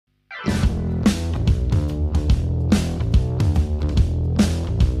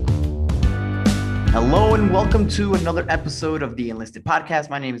Hello and welcome to another episode of the Enlisted Podcast.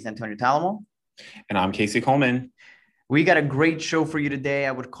 My name is Antonio Talamo. And I'm Casey Coleman. We got a great show for you today.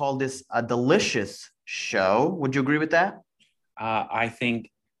 I would call this a delicious show. Would you agree with that? I think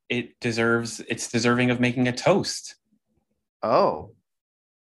it's deserving of making a toast. Oh.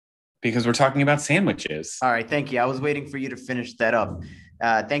 Because we're talking about sandwiches. All right, thank you. I was waiting for you to finish that up.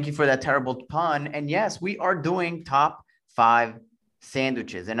 Thank you for that terrible pun. And yes, we are doing top 5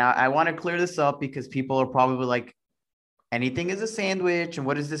 sandwiches. And I want to clear this up because people are probably like, anything is a sandwich. And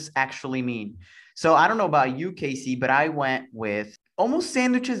what does this actually mean? So I don't know about you, Casey, but I went with almost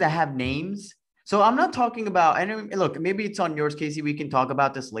sandwiches that have names. So I'm not talking about, and look, maybe it's on yours, Casey. We can talk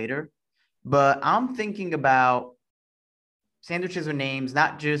about this later. But I'm thinking about sandwiches with names,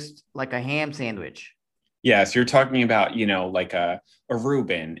 not just like a ham sandwich. Yes, you're talking about, like a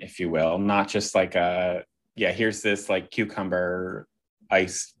Reuben, if you will, not just like here's this like cucumber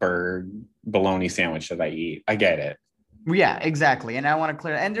iceberg bologna sandwich that I eat. I get it. Yeah, exactly. And I want to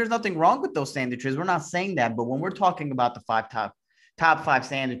clear, and there's nothing wrong with those sandwiches. We're not saying that, but when we're talking about the top 5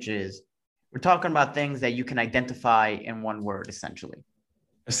 sandwiches, we're talking about things that you can identify in one word, essentially.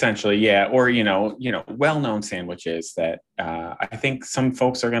 Essentially, yeah. Or, well-known sandwiches that I think some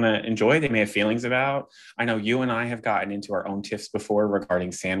folks are going to enjoy. They may have feelings about. I know you and I have gotten into our own tiffs before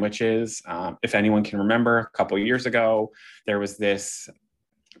regarding sandwiches. If anyone can remember, a couple of years ago, there was this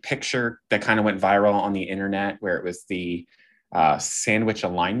picture that kind of went viral on the internet where it was the sandwich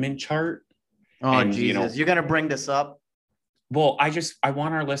alignment chart. Oh, and, Jesus, you're going to bring this up? Well, I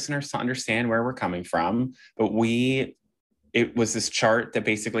want our listeners to understand where we're coming from, but it was this chart that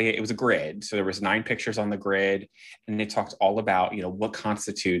basically, it was a grid. So there was 9 pictures on the grid, and they talked all about, what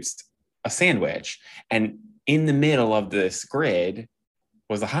constitutes a sandwich. And in the middle of this grid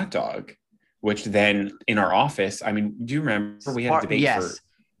was a hot dog, which then in our office, do you remember we had a debate? Yes.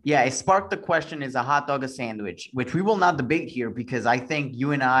 Yeah, it sparked the question, is a hot dog a sandwich? Which we will not debate here because I think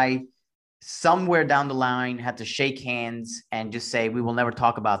you and I somewhere down the line had to shake hands and just say, we will never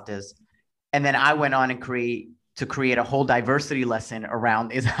talk about this. And then I went on and create a whole diversity lesson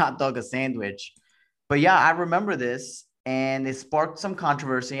around, is a hot dog a sandwich? But yeah, I remember this and it sparked some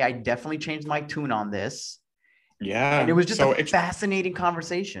controversy. I definitely changed my tune on this. Yeah. And it was just a fascinating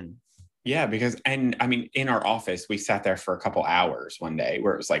conversation. Yeah, because, in our office, we sat there for a couple hours one day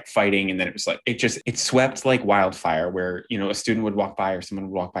where it was like fighting. And then it was like, it swept like wildfire where, a student would walk by or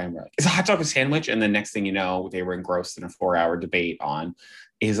someone would walk by and we're like, is a hot dog a sandwich? And the next thing you know, they were engrossed in a 4-hour debate on,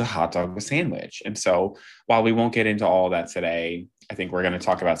 is a hot dog a sandwich? And so while we won't get into all that today, I think we're going to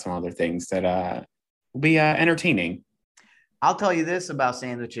talk about some other things that will be entertaining. I'll tell you this about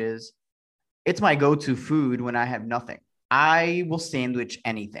sandwiches. It's my go-to food when I have nothing. I will sandwich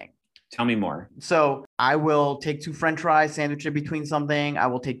anything. Tell me more. So I will take 2 French fries, sandwich it between something. I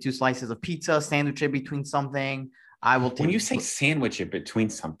will take 2 slices of pizza, sandwich it between something. I will take. When you say sandwich it between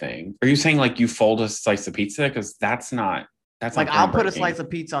something, are you saying like you fold a slice of pizza? Because that's like I'll put a slice of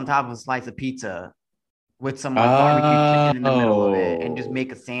pizza on top of a slice of pizza with some barbecue chicken in the middle of it and just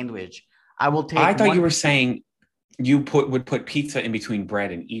make a sandwich. I will take. I thought you were saying you would put pizza in between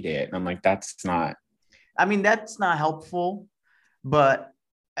bread and eat it. And I'm like, that's not. That's not helpful, but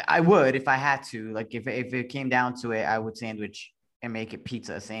I would if I had to. Like if it came down to it, I would sandwich and make it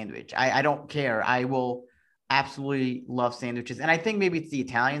pizza a sandwich. I don't care. I will absolutely love sandwiches. And I think maybe it's the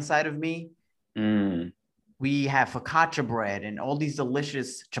Italian side of me. We have focaccia bread and all these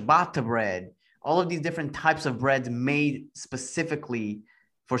delicious ciabatta bread, all of these different types of breads made specifically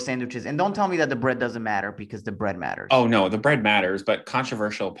for sandwiches. And don't tell me that the bread doesn't matter, because the bread matters. Oh, no, the bread matters. But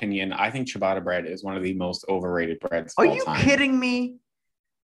controversial opinion, I think ciabatta bread is one of the most overrated breads of all time. Are you kidding me?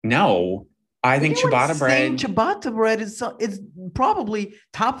 No, I think ciabatta bread. Ciabatta bread is probably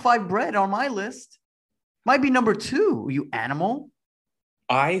top 5 bread on my list. Might be number 2. You animal.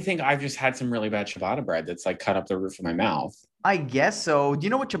 I think I've just had some really bad ciabatta bread that's like cut up the roof of my mouth. I guess so. Do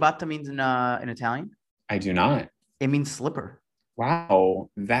you know what ciabatta means in Italian? I do not. It means slipper. Wow,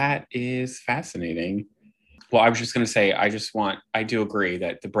 that is fascinating. Well, I was just going to say, I do agree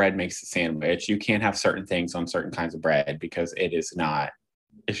that the bread makes the sandwich. You can't have certain things on certain kinds of bread because it's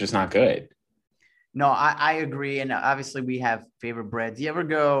just not good. No, I agree. And obviously we have favorite breads. You ever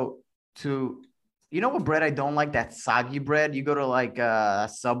go to, what bread I don't like? That soggy bread. You go to like a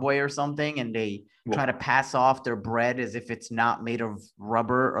Subway or something and they try to pass off their bread as if it's not made of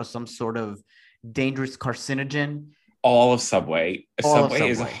rubber or some sort of dangerous carcinogen. All of Subway. Subway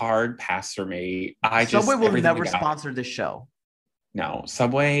is a hard pass for me. Subway will never sponsor this show. No,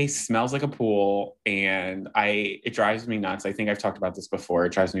 Subway smells like a pool, and it drives me nuts. I think I've talked about this before.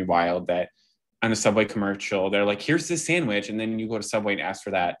 It drives me wild that on a Subway commercial, they're like, here's this sandwich. And then you go to Subway and ask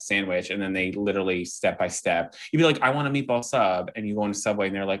for that sandwich. And then they literally step by step, you'd be like, I want a meatball sub. And you go into Subway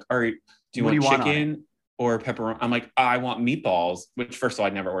and they're like, all right, do you What do want you want on it? chicken or pepperoni? I'm like, I want meatballs, which first of all,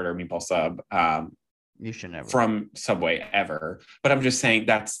 I'd never order a meatball sub You should never. from Subway ever. But I'm just saying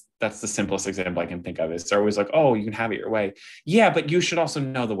that's the simplest example I can think of is they're always like, oh, you can have it your way. Yeah, but you should also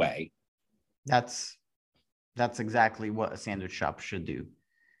know the way. That's exactly what a sandwich shop should do.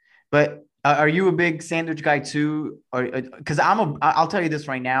 But are you a big sandwich guy too? Or because I'll tell you this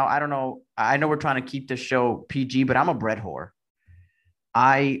right now. I don't know. I know we're trying to keep the show PG, but I'm a bread whore.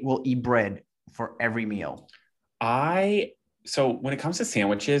 I will eat bread for every meal. So when it comes to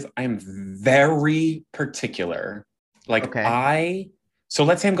sandwiches, I am very particular. Like Okay. so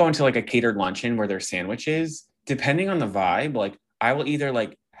let's say I'm going to like a catered luncheon where there's sandwiches, depending on the vibe, like I will either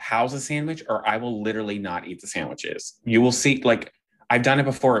like house a sandwich or I will literally not eat the sandwiches. You will see like I've done it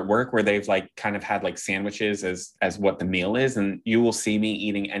before at work where they've like kind of had like sandwiches as what the meal is, and you will see me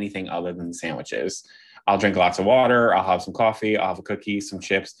eating anything other than the sandwiches. I'll drink lots of water, I'll have some coffee, I'll have a cookie, some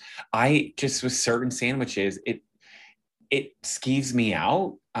chips. I just with certain sandwiches, it skeeves me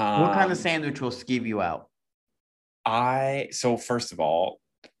out. What kind of sandwich will skeeve you out? So first of all,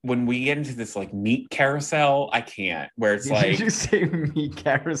 when we get into this like meat carousel, I can't. Where it's Did like you say meat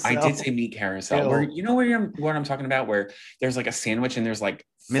carousel? I did say meat carousel. Where you know what I'm talking about? Where there's like a sandwich and there's like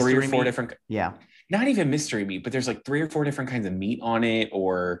three or four meat? different. Yeah. Not even mystery meat, but there's like 3 or 4 different kinds of meat on it.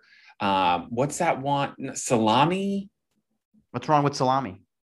 Or what's that one? Salami. What's wrong with salami?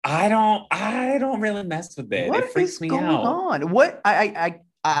 I don't really mess with it. What It freaks is me going out. on? What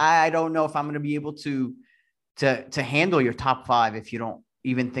I don't know if I'm going to be able to handle your top five if you don't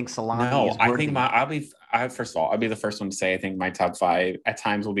even think salami No, is I worthy. think first of all, I'll be the first one to say I think my top 5 at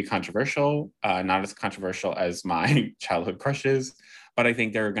times will be controversial, not as controversial as my childhood crushes, but I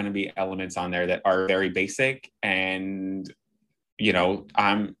think there are going to be elements on there that are very basic. And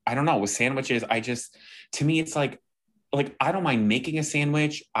I don't know, with sandwiches, to me it's like I don't mind making a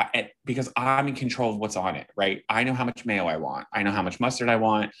sandwich because I'm in control of what's on it, right? I know how much mayo I want, I know how much mustard I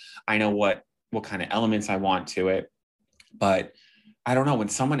want, I know what kind of elements I want to it. But I don't know, when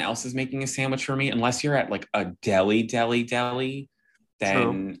someone else is making a sandwich for me, unless you're at like a deli, True.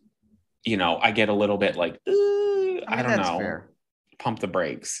 then, I get a little bit like, I I mean, don't that's know, fair. pump the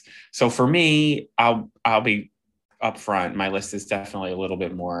brakes. So for me, I'll be upfront. My list is definitely a little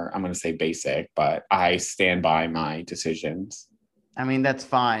bit more, I'm going to say basic, but I stand by my decisions. I mean, that's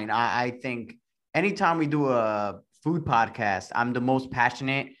fine. I think anytime we do a food podcast, I'm the most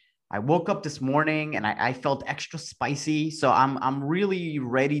passionate. I woke up this morning and I felt extra spicy. So I'm really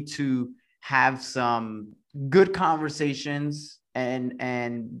ready to have some good conversations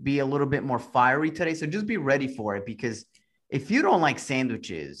and be a little bit more fiery today. So just be ready for it, because if you don't like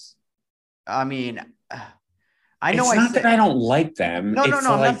sandwiches, I mean, I know It's I not that said I don't like them. no, no, It's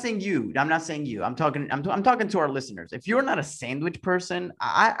no. I'm not like, saying you. I'm not saying you. I'm talking to our listeners. If you're not a sandwich person,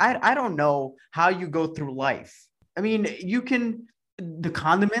 I don't know how you go through life. I mean, you can the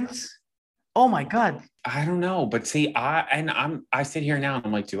condiments. Oh my god. I don't know, but see, I sit here now and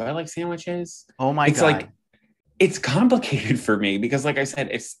I'm like, do I like sandwiches? Oh my It's like god. it's complicated for me because, like I said,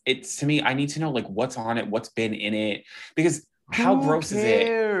 it's to me, I need to know like what's on it, what's been in it, because how Who gross is it?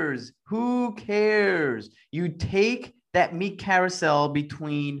 cares? Who cares? You take that meat carousel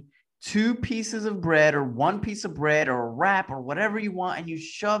between two pieces of bread or one piece of bread or a wrap or whatever you want, and you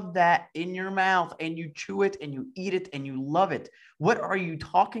shove that in your mouth and you chew it and you eat it and you love it. What are you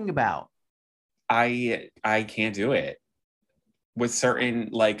talking about? I can't do it with certain,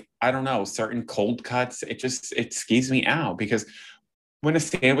 like, I don't know, certain cold cuts. It skeeves me out because when a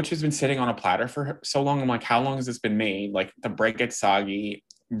sandwich has been sitting on a platter for so long, I'm like, how long has this been made? Like the bread gets soggy,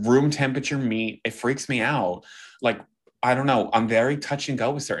 room temperature meat, it freaks me out. Like, I don't know. I'm very touch and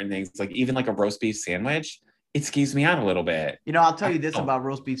go with certain things. Like even like a roast beef sandwich, it skeeves me out a little bit. You know, I'll tell I you don't this know. about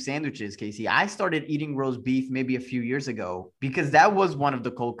roast beef sandwiches, Casey. I started eating roast beef maybe a few years ago because that was one of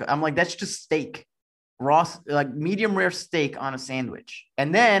the cold. I'm like, that's just steak, raw, like medium rare steak on a sandwich.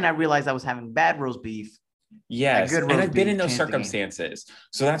 And then I realized I was having bad roast beef. That Yes. good And roast I've been in beef those changed the game. circumstances.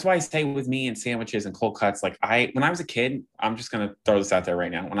 So that's why I say with me and sandwiches and cold cuts, like when I was a kid, I'm just going to throw this out there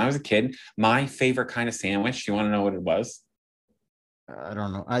right now. When I was a kid, my favorite kind of sandwich, you want to know what it was? I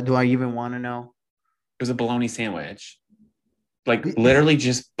don't know. Do I even want to know? It was a bologna sandwich. Like literally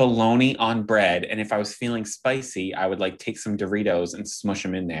just bologna on bread. And if I was feeling spicy, I would like take some Doritos and smush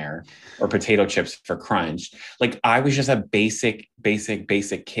them in there, or potato chips for crunch. Like I was just a basic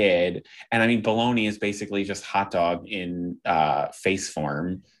kid. And I mean, bologna is basically just hot dog in face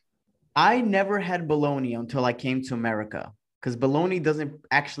form. I never had bologna until I came to America. because bologna doesn't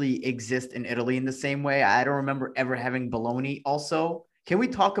actually exist in Italy in the same way. I don't remember ever having bologna. Also, can we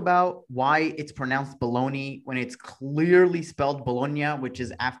talk about why it's pronounced bologna when it's clearly spelled Bologna, which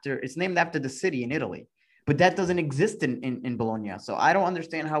is after it's named after the city in Italy, but that doesn't exist in Bologna. So I don't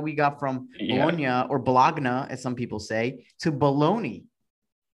understand how we got from Yeah. Bologna or Bologna, as some people say, to bologna.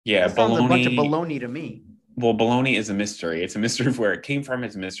 Yeah. That sounds a bunch of Bologna. baloney to me. Well, bologna is a mystery. It's a mystery of where it came from.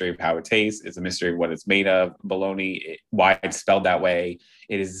 It's a mystery of how it tastes. It's a mystery of what it's made of. Bologna, why it's spelled that way.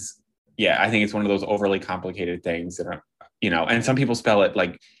 It is, yeah, I think it's one of those overly complicated things that are, and some people spell it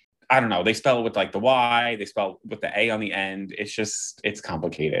like, I don't know, they spell it with like the Y, they spell it with the A on the end. It's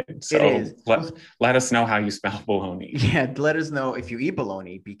complicated. It So is. let us know how you spell bologna. Yeah, let us know if you eat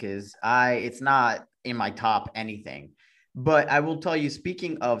bologna because it's not in my top anything. But I will tell you,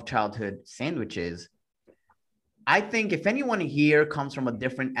 speaking of childhood sandwiches, I think if anyone here comes from a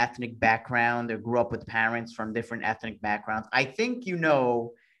different ethnic background or grew up with parents from different ethnic backgrounds, I think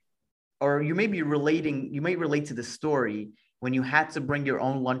or you may relate to the story when you had to bring your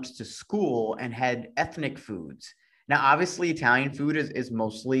own lunch to school and had ethnic foods. Now, obviously, Italian food is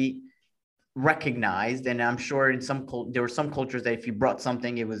mostly recognized, and I'm sure there were some cultures that if you brought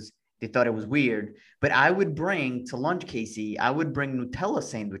something, they thought it was weird. But I would bring to lunch, Casey, I would bring Nutella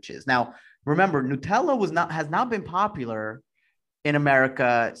sandwiches. Now, remember, Nutella has not been popular in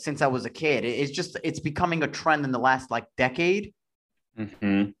America since I was a kid. It's becoming a trend in the last like decade.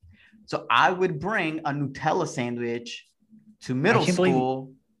 Mm-hmm. So I would bring a Nutella sandwich to I middle can't believe,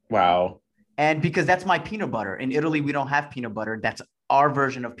 school. wow. And because that's my peanut butter. In Italy, we don't have peanut butter. That's our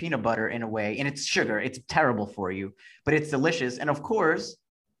version of peanut butter in a way. And it's sugar. It's terrible for you, but it's delicious. And of course,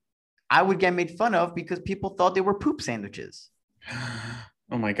 I would get made fun of because people thought they were poop sandwiches.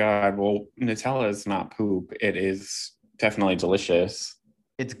 Oh my God. Well, Nutella is not poop. It is definitely delicious.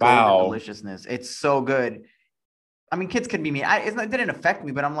 It's golden Wow. deliciousness. It's so good. I mean, kids can be mean. It didn't affect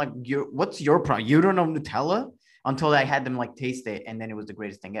me, but I'm like, what's your problem? You don't know Nutella until I had them like taste it, and then it was the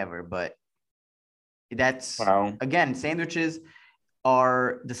greatest thing ever. But that's Wow. again, sandwiches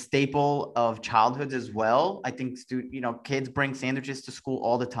are the staple of childhoods as well. I think kids bring sandwiches to school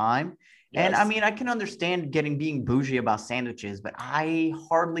all the time. And I Yes. mean, I can understand being bougie about sandwiches, but I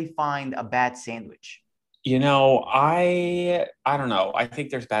hardly find a bad sandwich. I don't know. I think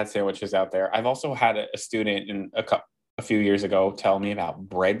there's bad sandwiches out there. I've also had a student a few years ago tell me about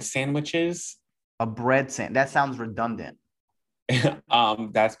bread sandwiches. A bread sandwich. That sounds redundant.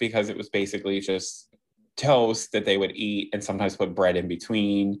 That's because it was basically just toast that they would eat and sometimes put bread in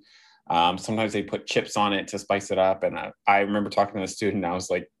between. Sometimes they put chips on it to spice it up. And I remember talking to a student, I'm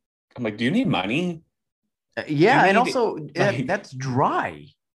like, do you need money? Do you Yeah, and need also like that's dry.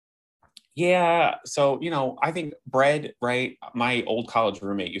 yeah, so I think bread, right? My old college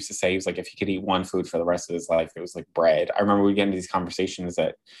roommate used to say he was like, if he could eat one food for the rest of his life, it was like bread. I remember we get into these conversations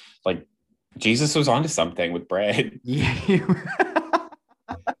that like Jesus was onto something with bread. Yeah.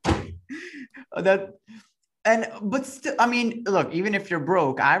 that but still, I mean, look, even if you're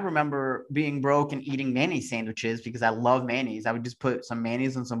broke, I remember being broke and eating mayonnaise sandwiches because I love mayonnaise. I would just put some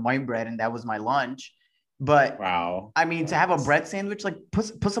mayonnaise on some white bread and that was my lunch. But Wow. I mean, to have a bread sandwich, like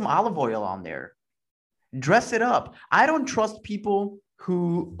put some olive oil on there, dress it up. I don't trust people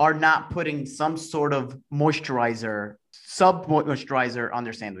who are not putting some sort of sub moisturizer on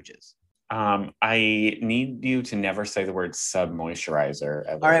their sandwiches. I need you to never say the word sub moisturizer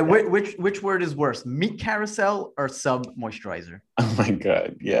All ever right, again. which word is worse, meat carousel or sub moisturizer? Oh my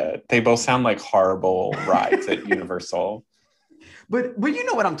God. Yeah. They both sound like horrible rides at Universal. But you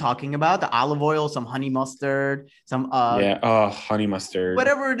know what I'm talking about? The olive oil, some honey mustard, some Yeah. Oh, honey mustard.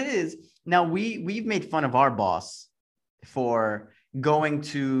 whatever it is. Now we've made fun of our boss for going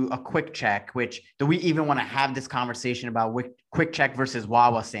to a Quick Check, which do we even want to have this conversation about Quick Check versus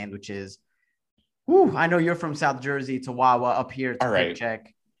Wawa sandwiches? Whew, I know you're from South Jersey to Wawa, up here to All Quick right.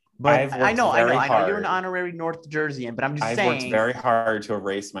 Check. But I've worked very I know you're an hard. honorary North Jerseyan, but I've worked very hard to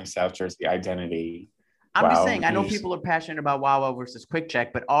erase my South Jersey identity. I'm just Wow. saying, I know people are passionate about Wawa versus Quick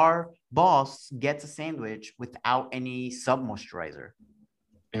Check, but our boss gets a sandwich without any sub moisturizer.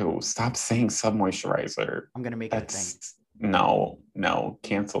 Ew, stop saying sub moisturizer. I'm gonna make it a thing. That's no,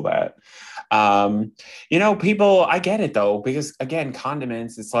 cancel that. People, I get it though, because again,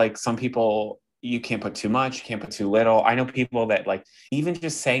 condiments, it's like some people you can't put too much, you can't put too little. I know people that like even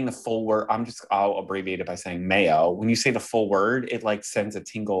just saying the full word, I'll abbreviate it by saying mayo. When you say the full word, it like sends a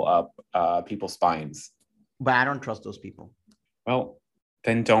tingle up people's spines. But I don't trust those people. Well,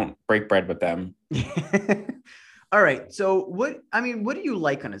 then don't break bread with them. All right. So what do you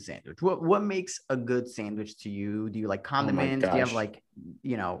like on a sandwich? What makes a good sandwich to you? Do you like Oh my condiments? Do you have gosh. like,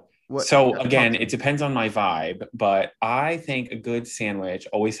 What? So Talk again, to it me. depends on my vibe, but I think a good sandwich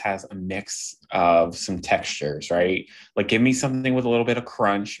always has a mix of some textures, right? Like give me something with a little bit of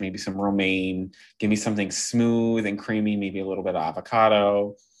crunch, maybe some romaine, give me something smooth and creamy, maybe a little bit of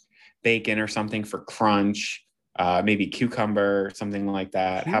avocado, bacon or something for crunch, maybe cucumber, something like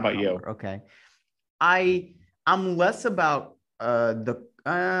that. How about you? Cucumber. Okay. I I'm less about the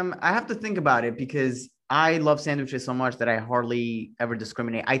I have to think about it because I love sandwiches so much that I hardly ever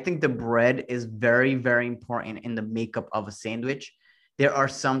discriminate. I think the bread is very, very important in the makeup of a sandwich. There are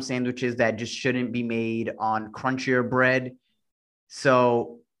some sandwiches that just shouldn't be made on crunchier bread.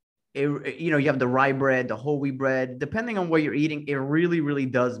 So you have the rye bread, the whole wheat bread. Depending on what you're eating, it really, really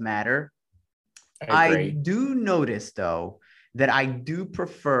does matter. I I agree. do notice though that I do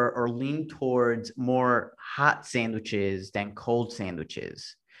prefer or lean towards more hot sandwiches than cold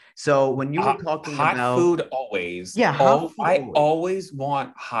sandwiches. So when you were talking Hot about, food always. yeah, hot Oh, food I always. always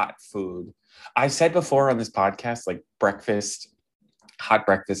want hot food. I've said before on this podcast, like breakfast, hot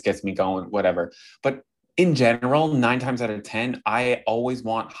breakfast gets me going, whatever. But in general, 9 times out of 10, I always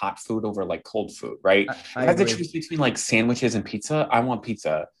want hot food over like cold food, right? I If I had to agree. choose between like sandwiches and pizza, I want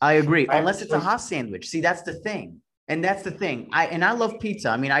pizza. I agree. If I have a Unless it's a choice, hot sandwich. See, that's the thing. And that's the thing. I love pizza.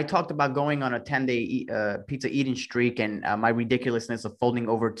 I mean, I talked about going on a 10-day pizza eating streak and my ridiculousness of folding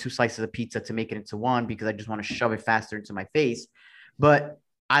over two slices of pizza to make it into one because I just want to shove it faster into my face. But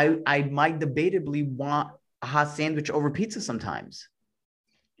I might debatably want a hot sandwich over pizza sometimes.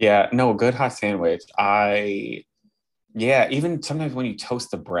 yeah, no, a good hot sandwich. Yeah, even sometimes when you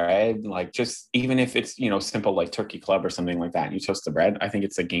toast the bread, like just even if it's, simple like turkey club or something like that, and you toast the bread, I think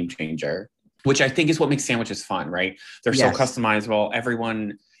it's a game changer, which I think is what makes sandwiches fun, right? They're so Yes. customizable.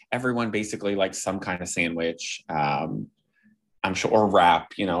 Everyone basically likes some kind of sandwich. I'm sure, or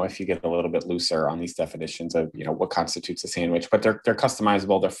wrap, if you get a little bit looser on these definitions of, what constitutes a sandwich, but they're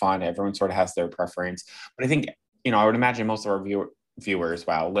customizable, they're fun. Everyone sort of has their preference. But I think, I would imagine most of our viewers,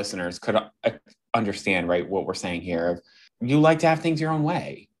 wow, listeners could understand, right, what we're saying here. You like to have things your own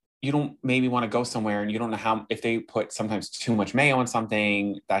way. You don't maybe want to go somewhere and you don't know how, if they put sometimes too much mayo on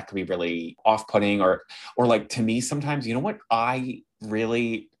something, that could be really off-putting, or like to me, sometimes, you know what,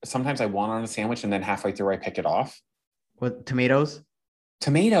 sometimes I want on a sandwich and then halfway through I pick it off. With tomatoes?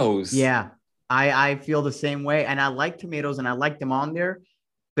 Tomatoes. Yeah. I feel the same way. And I like tomatoes and I like them on there.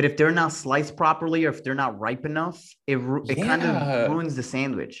 But if they're not sliced properly or if they're not ripe enough, it kind of Yeah. ruins the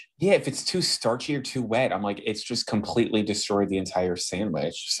sandwich. Yeah, if it's too starchy or too wet, I'm like, it's just completely destroyed the entire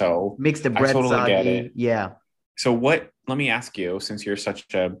sandwich. So Makes the I bread totally get it. soggy. Yeah. So let me ask you, since you're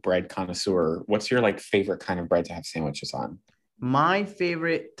such a bread connoisseur, what's your like favorite kind of bread to have sandwiches on? My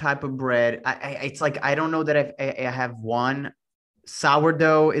favorite type of bread, it's like I don't know that I have one.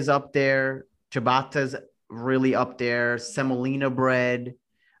 Sourdough is up there. Ciabatta's really up there. Semolina bread,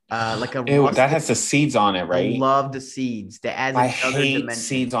 like a Ew, that rustic. has the seeds on it, I right? love the seeds. That adds I another hate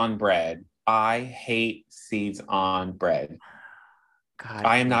seeds dimension. on bread. I hate seeds on bread. God,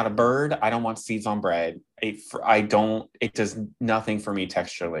 I am not a bird. I don't want seeds on bread. It does nothing for me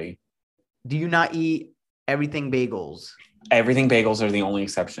texturally. do you not eat everything bagels? Everything bagels are the only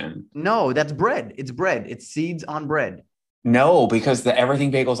exception. No, that's bread. It's bread. It's seeds on bread. No, because the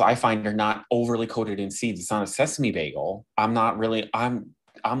everything bagels I find are not overly coated in seeds. It's not a sesame bagel.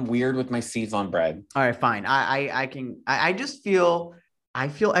 I'm weird with my seeds on bread. All right, fine. I can. I just feel. I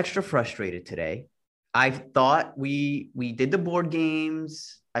feel extra frustrated today. I thought we did the board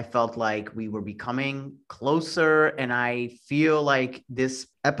games. I felt like we were becoming closer, and I feel like this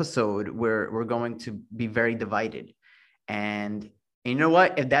episode we're going to be very divided. And you know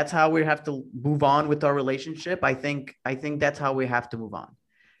what? If that's how we have to move on with our relationship, I think that's how we have to move on.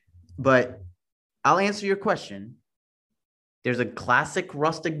 But I'll answer your question. There's a classic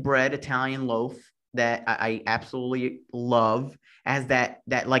rustic bread Italian loaf that I absolutely love. As that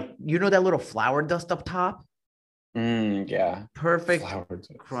like that little flour dust up top, Yeah. perfect Flour.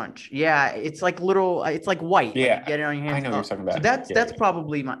 crunch. Yeah, it's like little. It's like white. Like you Yeah. get it on your I hands. know what you're talking So about. that's Yeah.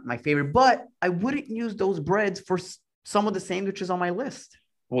 probably my favorite. But I wouldn't use those breads for some of the sandwiches on my list.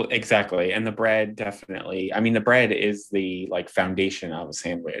 Well, exactly. And the bread definitely. I mean, the bread is the like foundation of a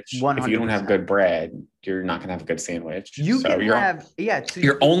sandwich. One If you hundred don't have percent. good bread, you're not gonna have a good sandwich. You So can have yeah. So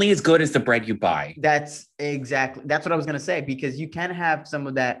you're only as good as the bread you buy. that's what I was gonna say because you can have some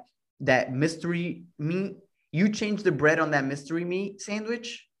of that mystery meat. You change the bread on that mystery meat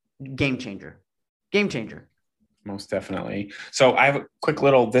sandwich, game changer, game changer. Most definitely. So I have a quick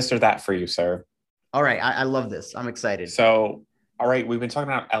little this or that for you, sir. All right, I love this. I'm excited. So, all right, we've been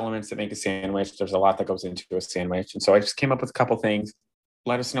talking about elements that make a sandwich. There's a lot that goes into a sandwich. And so I just came up with a couple things.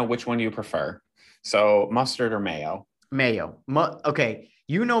 Let us know which one you prefer. So, mustard or mayo? Mayo. Okay,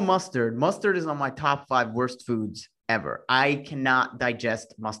 You know mustard. Mustard is on my top 5 worst foods ever. I cannot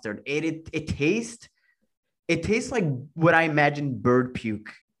digest mustard. It tastes like what I imagine bird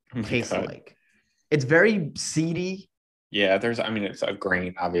puke Oh my tastes God. like. It's very seedy. Yeah, it's a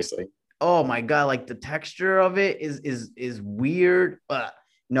grain, obviously. Oh my God, like the texture of it is weird.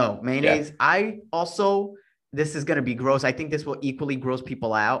 No, Yeah. mayonnaise. I also this is gonna be gross. I think this will equally gross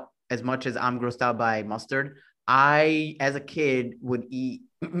people out as much as I'm grossed out by mustard. I, as a kid, would eat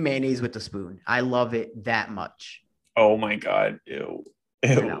mayonnaise with a spoon. I love it that much. Oh my God. Ew.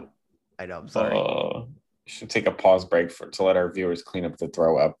 I know. Ew. I know. I'm sorry. Should take a pause break to let our viewers clean up the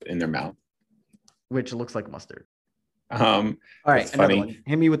throw up in their mouth. Which looks like mustard. Um, All right, that's another funny. one.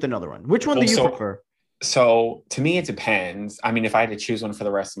 Hit me with another one. Which one do you Also, prefer? so to me, it depends. I mean, if I had to choose one for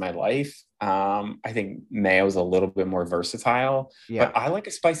the rest of my life, I think mayo is a little bit more versatile, Yeah, but I like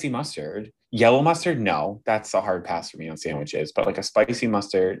a spicy mustard. Yellow mustard, no, that's a hard pass for me on sandwiches, but like a spicy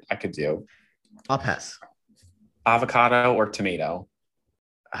mustard, I could do. I'll pass. Avocado or tomato?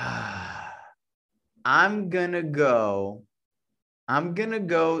 I'm gonna go. I'm gonna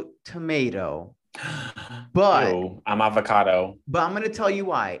go tomato, but Ew, I'm avocado. I'm gonna tell you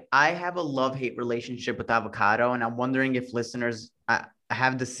why. I have a love-hate relationship with avocado, and I'm wondering if listeners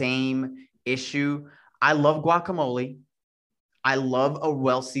have the same issue. I love guacamole. I love a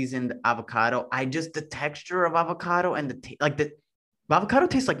well-seasoned avocado. I just the texture of avocado and the avocado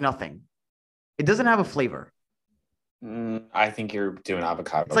tastes like nothing. It doesn't have a flavor. I think you're doing It's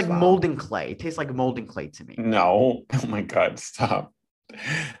avocados like wrong. molten clay. It tastes like molten clay to me. No. Oh my God, stop.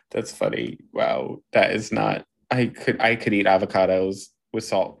 That's funny. Wow. That is not I could eat avocados with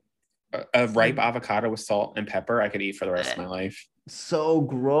salt. A ripe avocado with salt and pepper I could eat for the rest of my life. So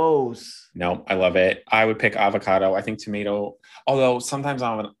gross. No, I love it. I would pick avocado. I think tomato, although sometimes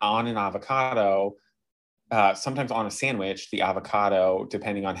on an avocado, sometimes on a sandwich, the avocado,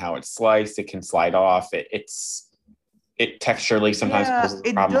 depending on how it's sliced, it can slide off. It texturally sometimes Yeah, poses a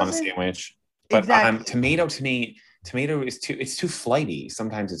it problem on a doesn't sandwich. But exactly. tomato to me, tomato is too flighty.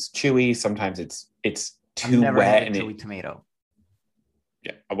 Sometimes it's chewy. Sometimes it's I've too never had wet a and chewy tomato.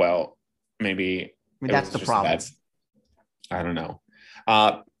 yeah. Well, maybe I mean, it that's was the just a bad. problem. I don't know.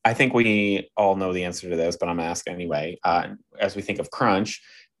 I think we all know the answer to this, but I'm gonna ask anyway. As we think of crunch,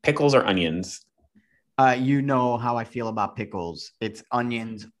 pickles or onions? You know how I feel about pickles. It's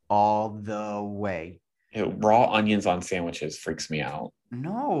onions all the way. Raw onions on sandwiches freaks me out.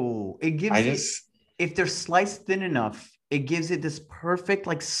 No, it gives I it, just if they're sliced thin enough, it gives it this perfect,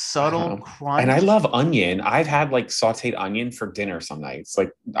 like I don't subtle know. And I crunch. love onion. I've had like sauteed onion for dinner some nights.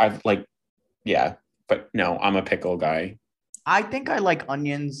 Like I've like yeah, but no, I'm a pickle guy. I think I like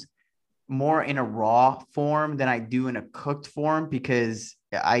onions more in a raw form than I do in a cooked form because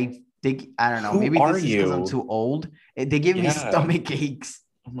I think, I don't know, Who maybe are this is because I'm you? too old. They give me Yeah. stomach aches.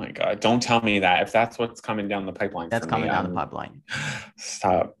 Oh my God. Don't tell me that. If that's what's coming down the pipeline That's for me, coming down the I'm pipeline.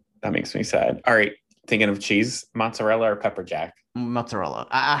 stop. That makes me sad. All right. Thinking of cheese, mozzarella or pepper jack? Mozzarella.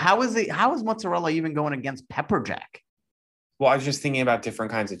 How is it? How is mozzarella even going against pepper jack? Well, I was just thinking about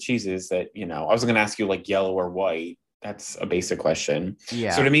different kinds of cheeses that, I was going to ask you like yellow or white. That's a basic question. So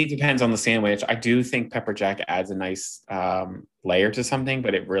Yeah, to me, it depends on the sandwich. I do think pepper jack adds a nice layer to something,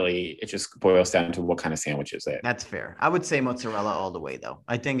 but it just boils down to what kind of sandwich is it. that's fair. I would say mozzarella all the way, though.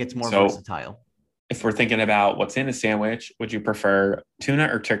 I think it's more So versatile. if we're thinking about what's in a sandwich, would you prefer tuna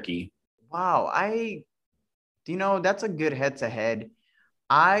or turkey? Wow. That's a good head to head.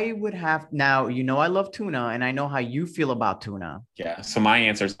 I would have now, I love tuna and I know how you feel about tuna. Yeah. So my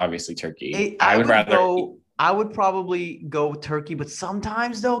answer is obviously turkey. I would rather. I would probably go with turkey, but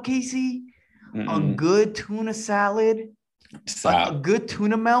sometimes though, Casey, a Mm-mm, good tuna salad, a stop. good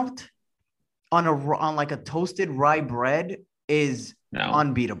tuna melt on like a toasted rye bread is No,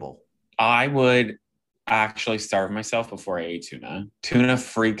 unbeatable. I would actually starve myself before I ate tuna. Tuna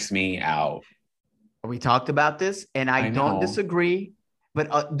freaks me out. We talked about this, and I I don't know. disagree. But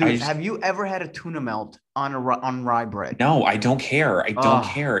I dude, just have you ever had a tuna melt on rye bread? no, I don't care. I don't Oh,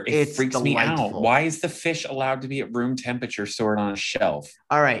 care. It it's freaks me out. delightful. Why is the fish allowed to be at room temperature stored on a shelf?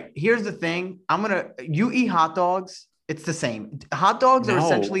 All right, here's the thing. You eat hot dogs. It's the same. Hot dogs are No,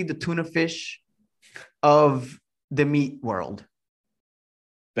 essentially the tuna fish of the meat world.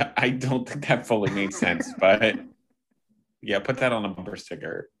 I don't think that fully made sense, but yeah, put that on a bumper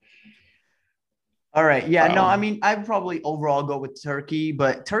sticker. All right. Yeah. No, I Wow. mean, I'd probably overall go with turkey,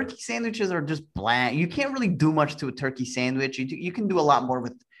 but turkey sandwiches are just bland. You can't really do much to a turkey sandwich. You can do a lot more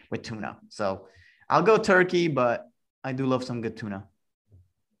with tuna. So I'll go turkey, but I do love some good tuna.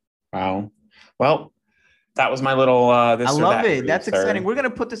 Wow. Well, that was my little I this or love that for it. you, That's exciting. sir. We're going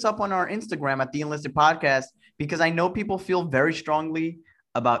to put this up on our Instagram at the Enlisted Podcast because I know people feel very strongly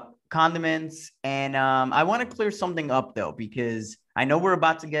about condiments. And I want to clear something up though, because I know we're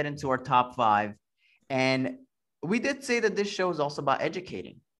about to get into our top five. And we did say that this show is also about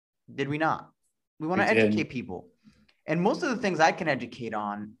educating. Did we not? We want to educate people. And most of the things I can educate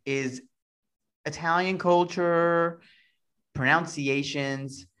on is Italian culture,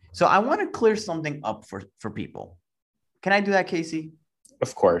 pronunciations. So I want to clear something up for people. Can I do that, Casey?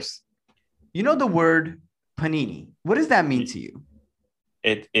 Of course. You know the word panini. What does that mean to you?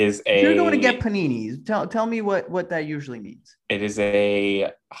 It is if you're going to get paninis, tell me what that usually means. It is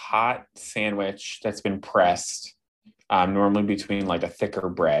a hot sandwich that's been pressed, normally between like a thicker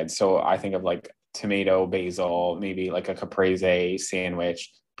bread. So I think of like tomato, basil, maybe like a caprese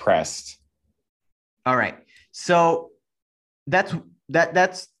sandwich pressed. All right. So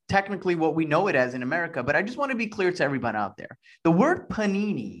that's technically what we know it as in America, but I just want to be clear to everyone out there. The word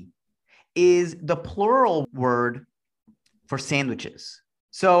panini is the plural word for sandwiches.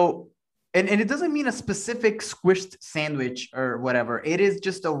 So, and it doesn't mean a specific squished sandwich or whatever. It is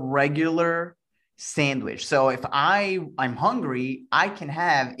just a regular sandwich. So if I'm hungry, I can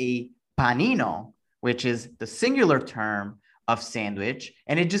have a panino, which is the singular term of sandwich.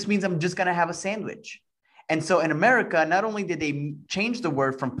 And it just means I'm just going to have a sandwich. And so in America, not only did they change the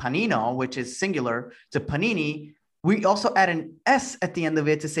word from panino, which is singular, to panini, we also add an S at the end of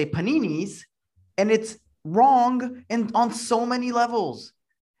it to say paninis. And it's wrong on so many levels.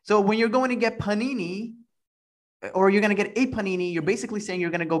 So when you're going to get panini or you're going to get a panini, you're basically saying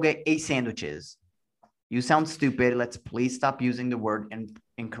you're going to go get 8 sandwiches. You sound stupid. Let's please stop using the word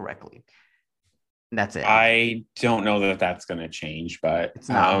incorrectly. That's it. I don't know that that's going to change, but it's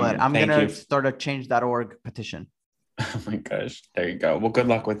not. But I'm going to start a change.org petition. Oh my gosh. There you go. Well, good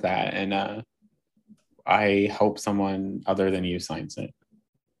luck with that. And I hope someone other than you signs it.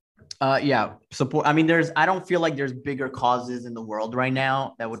 Yeah, support. I mean, I don't feel like there's bigger causes in the world right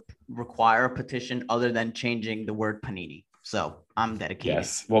now that would require a petition other than changing the word panini. So I'm dedicated.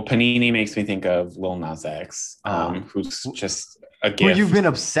 Yes. Well, panini makes me think of Lil Nas X, who's just a gift. Who you've been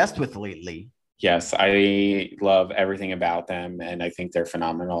obsessed with lately. Yes, I love everything about them, and I think they're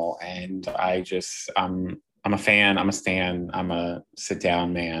phenomenal. And I'm a fan. I'm a stan. I'm a sit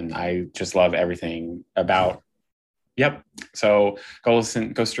down man. I just love everything about. Yep. So go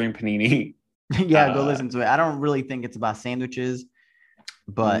stream Panini. Yeah, go listen to it. I don't really think it's about sandwiches,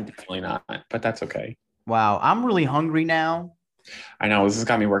 but definitely not. But that's okay. Wow, I'm really hungry now. I know, this has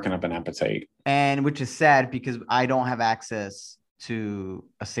got me working up an appetite. And which is sad because I don't have access to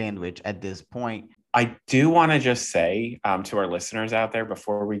a sandwich at this point. I do want to just say to our listeners out there,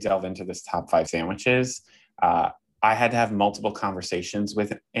 before we delve into this top 5 sandwiches, I had to have multiple conversations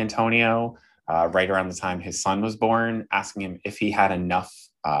with Antonio right around the time his son was born, asking him if he had enough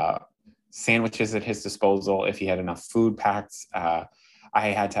sandwiches at his disposal, if he had enough food packed. I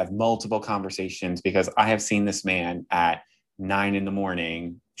had to have multiple conversations because I have seen this man at 9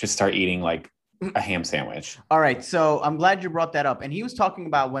 a.m. just start eating like a ham sandwich. All right. So I'm glad you brought that up. And he was talking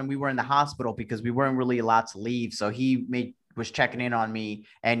about when we were in the hospital because we weren't really allowed to leave. So he was checking in on me,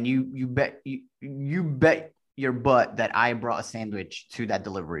 and you bet your butt that I brought a sandwich to that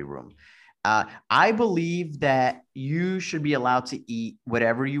delivery room. I believe that you should be allowed to eat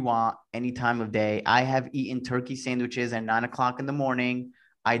whatever you want any time of day. I have eaten turkey sandwiches at 9 o'clock in the morning.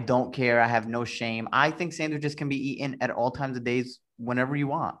 I don't care. I have no shame. I think sandwiches can be eaten at all times of days, whenever you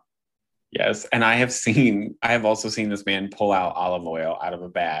want. Yes. And I have also seen this man pull out olive oil out of a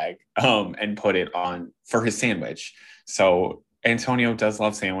bag and put it on for his sandwich. So Antonio does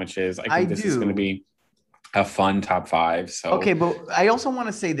love sandwiches. I think this is going to be a fun top 5. So okay, but I also want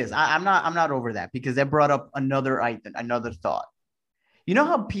to say this. I'm not over that because that brought up another thought. You know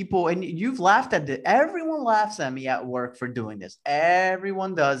how people, and you've laughed at it. Everyone laughs at me at work for doing this.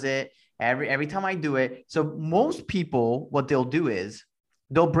 Everyone does it every time I do it. So most people, what they'll do is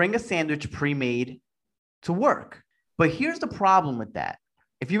they'll bring a sandwich pre-made to work. But here's the problem with that.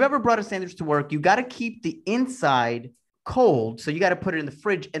 If you've ever brought a sandwich to work, you got to keep the inside cold. So you got to put it in the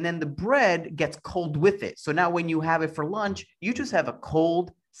fridge, and then the bread gets cold with it. So now when you have it for lunch, you just have a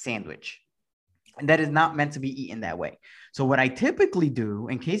cold sandwich. And that is not meant to be eaten that way. So what I typically do,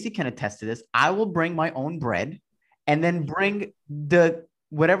 and Casey can attest to this, I will bring my own bread and then bring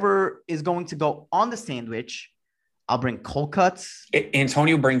whatever is going to go on the sandwich. I'll bring cold cuts.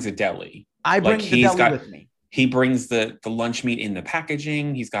 Antonio brings a deli. I bring the deli with me. He brings the lunch meat in the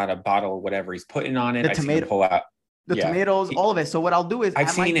packaging. He's got a bottle of whatever he's putting on it. The tomato, pull out the tomatoes, all of it. So what I'll do is I've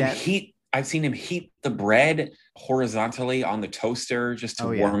seen him heat the bread horizontally on the toaster just to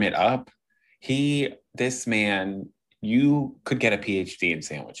warm it up. This man, you could get a PhD in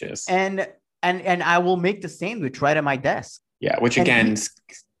sandwiches. And I will make the sandwich right at my desk. Yeah, which And again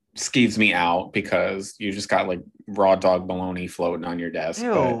skeeves me out because you just got like raw dog bologna floating on your desk.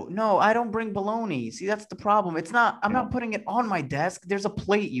 But ew, no, I don't bring bologna. See, that's the problem. It's not, I'm not no, putting it on my desk. There's a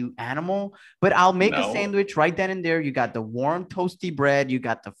plate, you animal. But I'll make a no. sandwich right then and there. You got the warm, toasty bread. You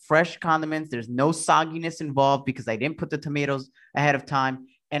got the fresh condiments. There's no sogginess involved because I didn't put the tomatoes ahead of time.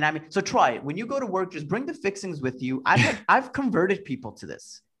 And I mean, so try it. When you go to work, just bring the fixings with you. I've converted people to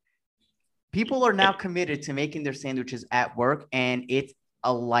this. People are now committed to making their sandwiches at work, and it's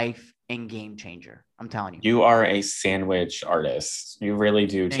a life and game changer. I'm telling you. You are a sandwich artist. You really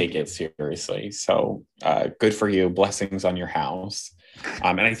do Thank take you. it seriously. So good for you. Blessings on your house.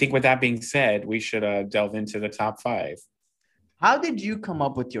 And I think with that being said, we should delve into the top five. How did you come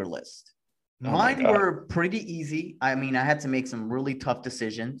up with your list? Oh my Mine God. were pretty easy. I mean, I had to make some really tough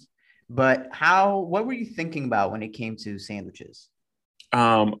decisions, but what were you thinking about when it came to sandwiches?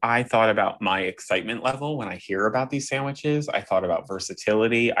 I thought about my excitement level when I hear about these sandwiches. I thought about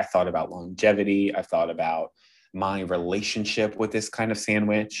versatility. I thought about longevity. I thought about my relationship with this kind of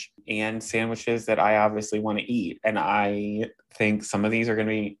sandwich and sandwiches that I obviously want to eat. And I think some of these are going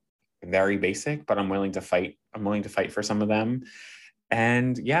to be very basic, but I'm willing to fight. I'm willing to fight for some of them.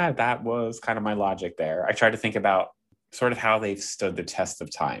 And yeah, that was kind of my logic there. I tried to think about sort of how they've stood the test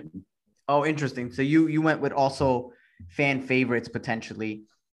of time. Oh, interesting. So you went with also fan favorites potentially.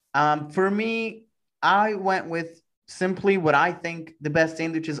 For me, I went with simply what I think the best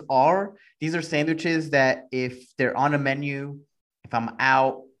sandwiches are. These are sandwiches that if they're on a menu, if I'm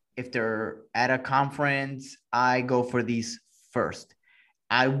out, if they're at a conference, I go for these first.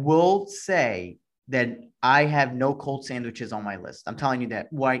 I will say that I have no cold sandwiches on my list. I'm telling you that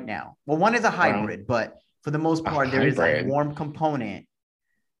right now. Well, one is a Well, hybrid, but for the most a part, there is a hybrid. warm component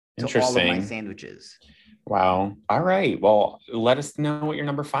to all of my Interesting. sandwiches. Wow. All right. Well, let us know what your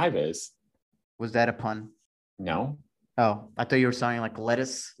number five is. Was that a pun? No. Oh, I thought you were saying like let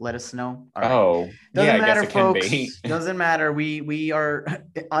us know. All right. Oh, yeah, Doesn't I guess matter, it can be. folks. Doesn't matter. We are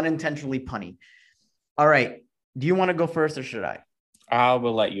unintentionally punny. All right. Do you want to go first or should I? I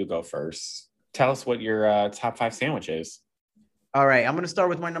will let you go first. Tell us what your top five sandwich is. All right. I'm going to start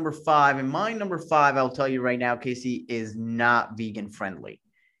with my number five. And my number five, I'll tell you right now, Casey, is not vegan friendly.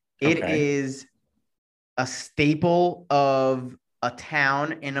 It Okay. is a staple of a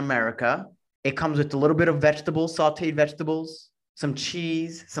town in America. It comes with a little bit of vegetables, sauteed vegetables, some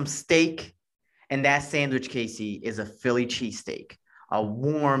cheese, some steak. And that sandwich, Casey, is a Philly cheesesteak, a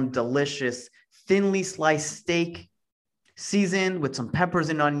warm, delicious, thinly sliced steak seasoned with some peppers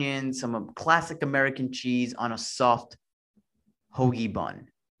and onions, some classic American cheese on a soft hoagie bun.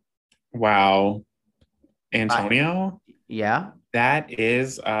 Wow. I, Antonio, yeah, that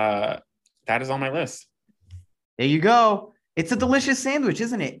is on my list. there you go. It's a delicious sandwich,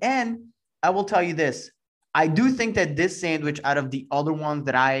 isn't it? And I will tell you this. I do think that this sandwich, out of the other ones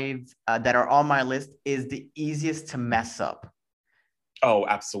that that are on my list, is the easiest to mess up Oh,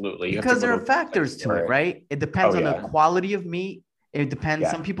 absolutely. You have to because go there to are a good place factors to for it, it. right? It depends Oh on the yeah. quality of meat. It depends.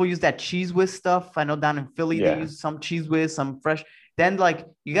 Yeah. Some people use that cheese whiz stuff. I know down in Philly they Yeah. use some cheese whiz, some fresh. Then like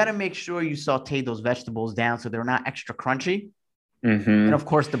you got to make sure you saute those vegetables down so they're not extra crunchy. And Mm-hmm. of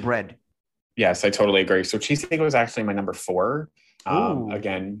course the bread. Yes, I totally agree. So cheesesteak was actually my number four. Ooh,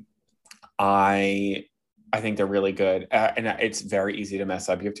 Again, I I think they're really good, and it's very easy to mess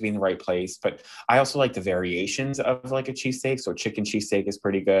up. You have to be in the right place. But I also like the variations of like a cheesesteak. So a chicken cheesesteak is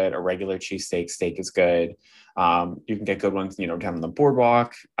pretty good. A regular cheesesteak steak is good. You can get good ones, down on the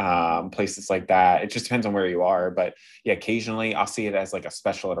boardwalk, places like that. It just depends on where you are. But yeah, occasionally I'll see it as like a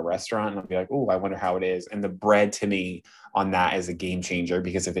special at a restaurant, and I'll be like, oh, I wonder how it is. And the bread to me on that is a game changer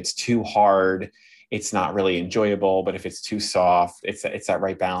because if it's too hard, it's not really enjoyable. But if it's too soft, it's that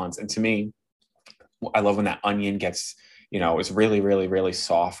right balance. And to me, I love when that onion gets, is really, really, really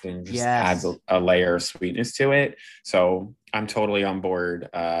soft and just adds yes. a layer of sweetness to it. So I'm totally on board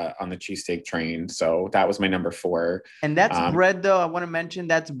on the cheesesteak train. So that was my number four. And that's Um, bread, though. I want to mention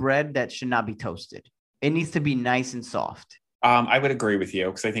that's bread that should not be toasted. It needs to be nice and soft. I would agree with you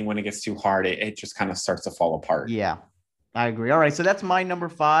because I think when it gets too hard, it just kind of starts to fall apart. Yeah, I agree. All right. So that's my number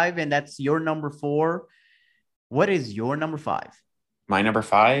five, and that's your number four. What is your number five? My number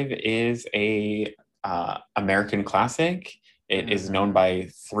five is a American classic. It is known Mhm. by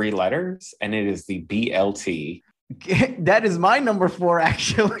three letters, and it is the BLT. That is my number four,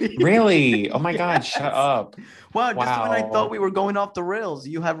 actually. Really? Oh my God, shut Yes. up. Wow. Just when I thought Wow. we were going off the rails,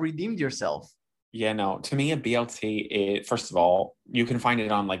 you have redeemed yourself. Yeah, no, to me, a BLT, first of all, you can find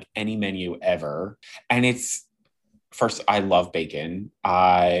it on like any menu ever. And First, I love bacon.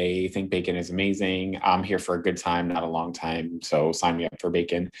 I think bacon is amazing. I'm here for a good time, not a long time. So sign me up for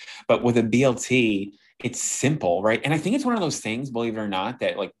bacon. But with a BLT, it's simple, right? And I think it's one of those things, believe it or not,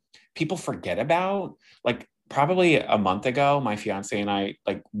 that like people forget about. Like probably a month ago, my fiance and I,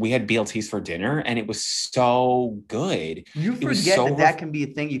 like we had BLTs for dinner and it was so good. You It was forget so that that can be a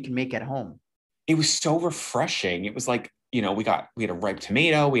thing you can make at home. it was so refreshing. It was like, we had a ripe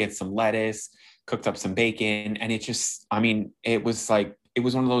tomato, we had some lettuce, cooked up some bacon, and it just, I mean, it was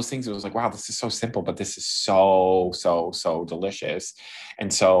one of those things. It was like, wow, this is so simple, but this is so, so, so delicious.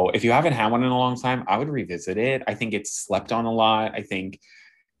 And so if you haven't had one in a long time, I would revisit it. I think it's slept on a lot. I think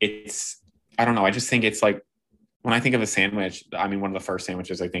it's, I don't know. I just think it's like when I think of a sandwich, I mean, one of the first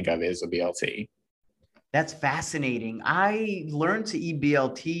sandwiches I think of is a BLT. That's fascinating. I learned to eat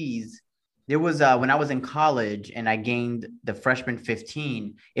BLTs. There was when I was in college and I gained the freshman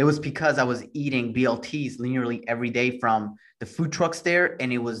 15, it was because I was eating BLTs nearly every day from the food trucks there,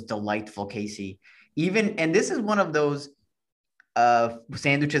 and it was delightful, Casey. Even and this is one of those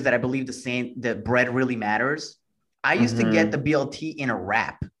sandwiches that I believe the bread really matters. I used to get the Mm-hmm. BLT in a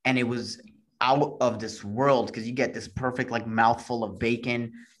wrap, and it was out of this world because you get this perfect like mouthful of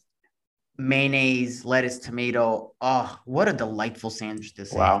bacon, mayonnaise, lettuce, tomato. Oh, what a delightful sandwich this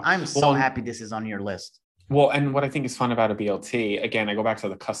is. Wow. I'm so Well, happy this is on your list. and what I think is fun about a BLT, again, I go back to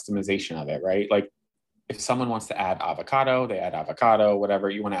the customization of it, right? Like if someone wants to add avocado, they add avocado, whatever.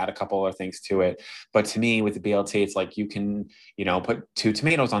 You want to add a couple of things to it. But to me, with the BLT, it's like you can, put two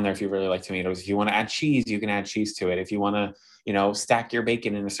tomatoes on there if you really like tomatoes. If you want to add cheese, you can add cheese to it. If you want to, stack your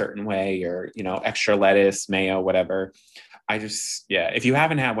bacon in a certain way or, extra lettuce, mayo, whatever. Yeah, if you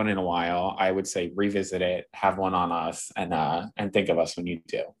haven't had one in a while, I would say revisit it, have one on us, and think of us when you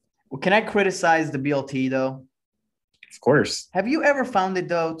do. Well, can I criticize the BLT though? Of course. Have you ever found it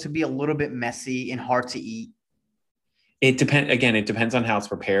though to be a little bit messy and hard to eat? It depends on how it's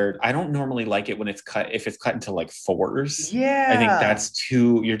prepared. I don't normally like it when it's cut, if it's cut into like fours. I think Yeah,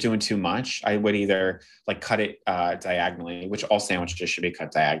 you're doing too much. I would either like cut it diagonally, which all sandwiches should be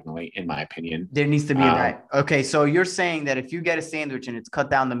cut diagonally, in my opinion. there needs to be a Um, diet. Okay, so you're saying that if you get a sandwich and it's cut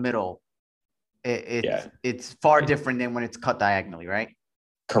down the middle, yeah, it's far it- different than when it's cut diagonally, right?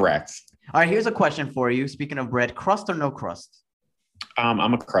 correct. All right, here's a question for you. Speaking of bread, crust or no crust? I'm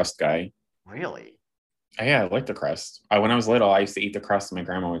a crust guy. Really? Yeah, I like the crust. When I was little, I used to eat the crust, and my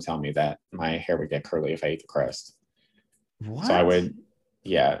grandma would tell me that my hair would get curly if I ate the crust. So I What? would,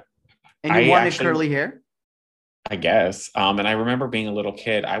 yeah, And you I wanted actually, curly hair? I guess. And I remember being a little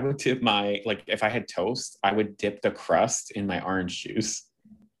kid, I would dip like if I had toast, I would dip the crust in my orange juice.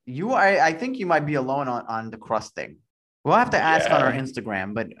 I think you might be alone on the crust thing. We'll have to ask on our Yeah.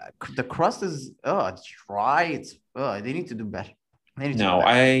 Instagram, but the crust is it's dry. They need to do better. They need to do No,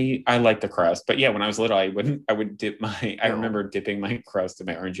 better. I like the crust. But yeah, when I was little, I would dip I Ew. remember dipping my crust in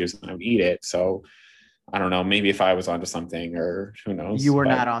my orange juice and I would eat it. So I don't know, maybe if I was onto something or who You knows, were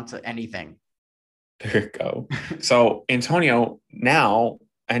not but onto anything. there you go. So Antonio, now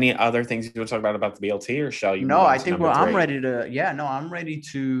any other things you want to talk about the BLT, or shall you No, move on I to think number I'm three? ready to, yeah, no, I'm ready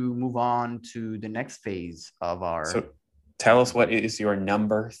to move on to the next phase of our. So tell us, what is your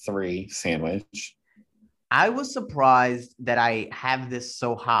number three sandwich? I was surprised that I have this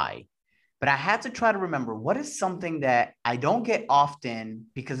so high, but I had to try to remember what is something that I don't get often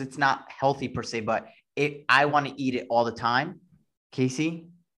because it's not healthy per se, but I want to eat it all the time. Casey,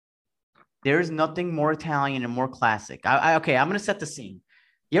 there's nothing more Italian and more classic. Okay, I'm gonna set the scene.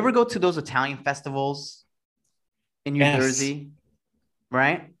 You ever go to those Italian festivals in New Yes, Jersey,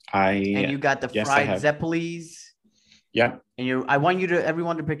 right? And I you got the yes, I fried have. zeppelis, Yep. and I want you to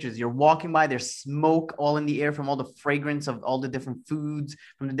everyone the pictures. You're walking by, there's smoke all in the air from all the fragrance of all the different foods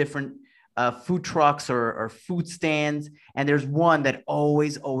from the different food trucks or food stands. And there's one that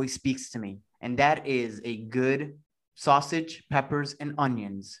always speaks to me, and that is a good sausage, peppers, and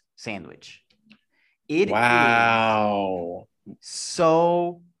onions sandwich. It is Wow.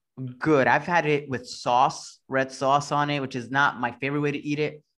 so good. I've had it with sauce, red sauce on it, which is not my favorite way to eat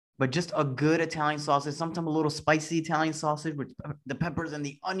it, but just a good Italian sausage, sometimes a little spicy Italian sausage with the peppers and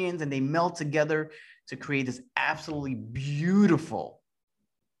the onions, and they melt together to create this absolutely beautiful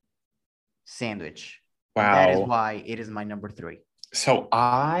sandwich. And that is Wow. why it is my number three. So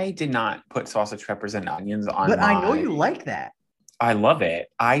I did not put sausage, peppers, and onions on But I know my. you like that. I love it.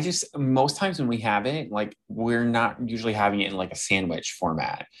 I just, most times when we have it, like we're not usually having it in like a sandwich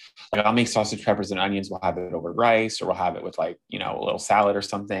format. Like I'll make sausage, peppers, and onions. We'll have it over rice, or we'll have it with like, a little salad or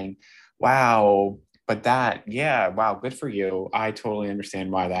something. Wow. But yeah, wow, good for you. I totally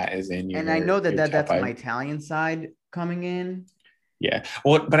understand why that is in And I know that, your top that's my five. Italian side coming in. Yeah.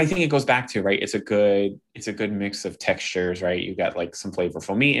 Well, but I think it goes back to, right. It's a good mix of textures, right? You've got like some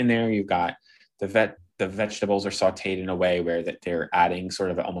flavorful meat in there. You've got the vegetables are sauteed in a way where that they're adding sort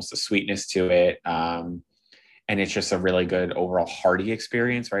of almost a sweetness to it. And it's just a really good overall hearty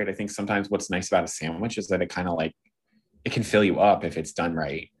experience, right? I think sometimes what's nice about a sandwich is that it kind of like it can fill you up if it's done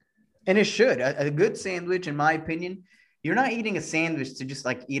right. And it should. A good sandwich, in my opinion, you're not eating a sandwich to just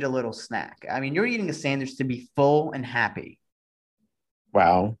like eat a little snack. I mean, you're eating a sandwich to be full and happy.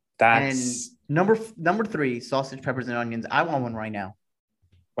 Wow. And That's number three, sausage, peppers, and onions. I want one right now.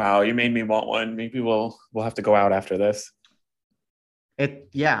 wow. You made me want one. Maybe we'll have to go out after this.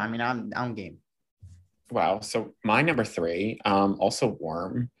 Yeah. I mean, I'm game. Wow. So my number three, also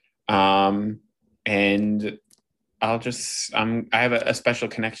warm. And I have a special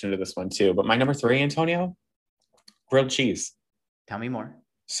connection to this one too. But my number three, Antonio, grilled cheese. Tell me more.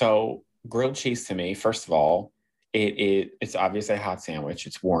 So grilled cheese to me, first of all, it's obviously a hot sandwich.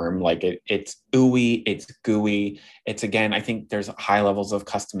 It's warm, like it's ooey, it's gooey. It's again, I think there's high levels of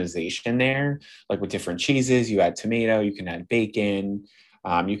customization there, like with different cheeses. You add tomato, you can add bacon,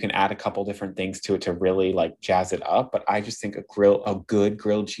 you can add a couple different things to it to really like jazz it up. But I just think a good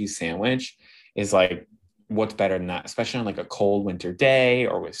grilled cheese sandwich is like what's better than that, especially on like a cold winter day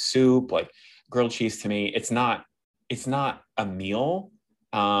or with soup. Like grilled cheese to me, it's not a meal.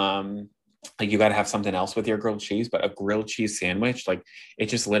 Like you got to have something else with your grilled cheese, but a grilled cheese sandwich, like it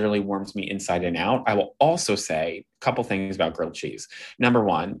just literally warms me inside and out. I will also say a couple things about grilled cheese. Number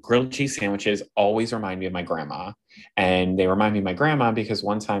one, grilled cheese sandwiches always remind me of my grandma. And they remind me of my grandma because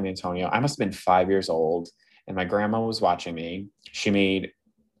one time, Antonio, I must have been 5 years old and my grandma was watching me. She made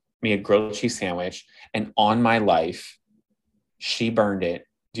me a grilled cheese sandwich, and on my life, she burned it.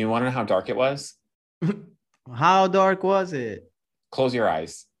 Do you want to know how dark it was? How dark was it? Close your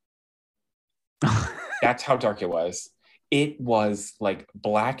eyes. That's how dark it was. It was like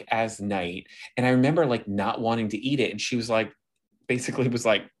black as night. And I remember like not wanting to eat it. And she was like, basically was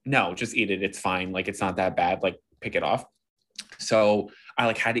like, no, just eat it. It's fine. Like, it's not that bad. Like, pick it off. So I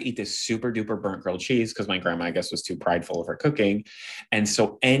like had to eat this super duper burnt grilled cheese because my grandma, I guess, was too prideful of her cooking. And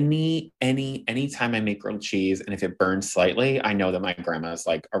so anytime I make grilled cheese and if it burns slightly, I know that my grandma's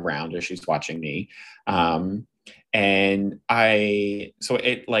like around or she's watching me. Um, and so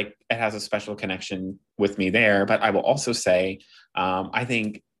it has a special connection with me there. But I will also say, I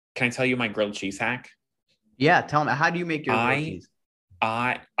think, can I tell you my grilled cheese hack? Yeah, tell me, how do you make your grilled I cheese?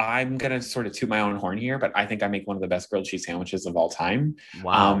 I'm gonna sort of toot my own horn here, but I think I make one of the best grilled cheese sandwiches of all time.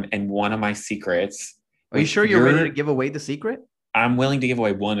 Wow. And one of my secrets, Are you which sure you're ready to give away the secret? I'm willing to give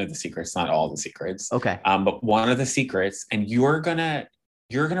away one of the secrets, not all the secrets. Okay. But one of the secrets, and you're gonna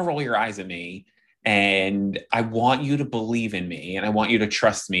roll your eyes at me, and I want you to believe in me, and I want you to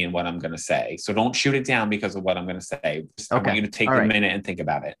trust me in what I'm gonna say. So don't shoot it down because of what I'm gonna say. I want you to take a minute and think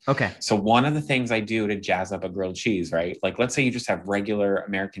about it. Okay. So one of the things I do to jazz up a grilled cheese, right? Like let's say you just have regular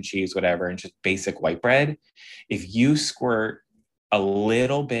American cheese, whatever, and just basic white bread. If you squirt a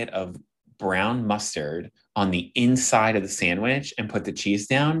little bit of brown mustard on the inside of the sandwich and put the cheese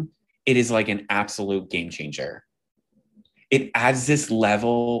down, it is like an absolute game changer. It adds this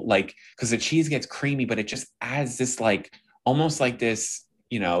level, like, because the cheese gets creamy, but it just adds this, like, almost like this,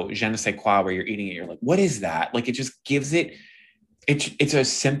 je ne sais quoi, where you're eating it, you're like, what is that? Like, it just gives it's a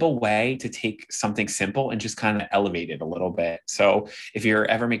simple way to take something simple and just kind of elevate it a little bit. So if you're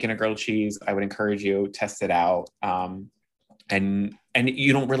ever making a grilled cheese, I would encourage you, test it out. And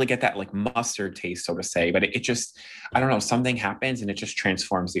you don't really get that like mustard taste, so to say, but it just, I don't know, something happens and it just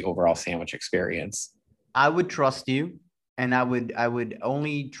transforms the overall sandwich experience. I would trust you, and I would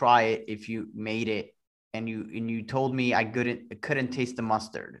only try it if you made it and you told me I couldn't taste the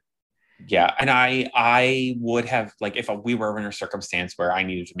mustard. Yeah, and I would have, like, if we were in a circumstance where I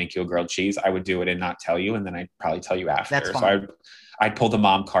needed to make you a grilled cheese, I would do it and not tell you, and then I'd probably tell you That's after. So fine. I'd pull the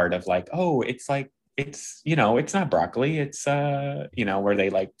mom card of like, oh, it's like it's not broccoli, it's where they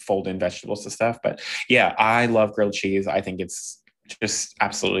like fold in vegetables and stuff. But yeah, I love grilled cheese. I think it's just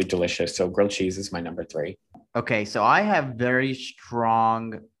absolutely delicious. So grilled cheese is my number three. Okay, so I have very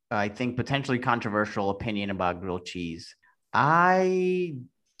strong, I think potentially controversial opinion about grilled cheese. I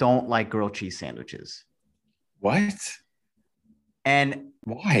don't like grilled cheese sandwiches. What? And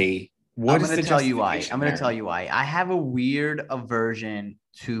Why? I'm What is going to the tell you why. I'm justification going to tell there? you why. I have a weird aversion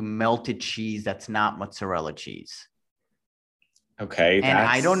to melted cheese that's not mozzarella cheese. Okay, And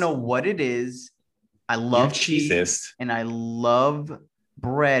I don't that's know what it is. I you're love cheese cheesist. and I love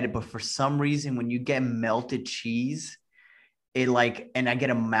bread, but for some reason, when you get melted cheese, and I get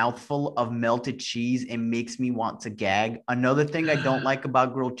a mouthful of melted cheese, it makes me want to gag. Another thing I don't like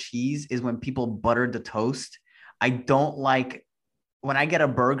about grilled cheese is when people butter the toast. I don't like when I get a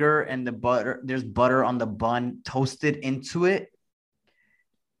burger and there's butter on the bun toasted into it.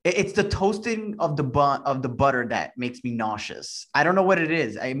 It's the toasting of the bun of the butter that makes me nauseous. I don't know what it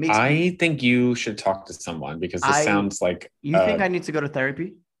is. It makes me. I think you should talk to someone because this I. sounds like, You think I need to go to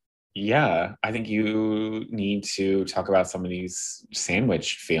therapy? yeah, I think you need to talk about some of these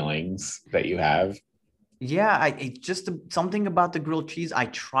sandwich feelings that you have. Yeah, it's just something about the grilled cheese. I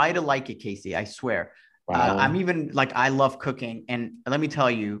try to like it, Casey. I swear. I'm Wow. even like I love cooking, and let me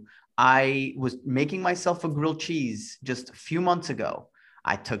tell you, I was making myself a grilled cheese just a few months ago.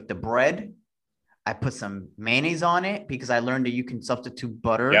 I took the bread, I put some mayonnaise on it because I learned that you can substitute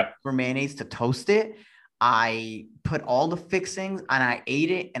butter Yep. for mayonnaise to toast it. I put all the fixings and I ate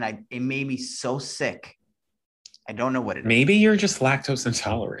it, and it made me so sick. I don't know what it is. Maybe you're just lactose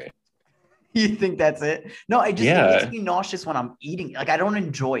intolerant. You think that's it? No, it makes Yeah. me nauseous when I'm eating. Like I don't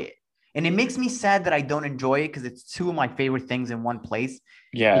enjoy it. And it makes me sad that I don't enjoy it because it's two of my favorite things in one place.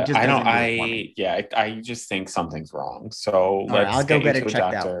 It Yeah. just I don't, doesn't do it for me. I just think something's wrong. So All right, I'll let's go get you get it to a checked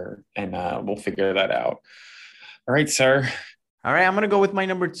out. doctor and we'll figure that out. All right, sir. All right, I'm gonna go with my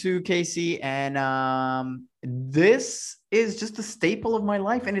number two, Casey. And this is just a staple of my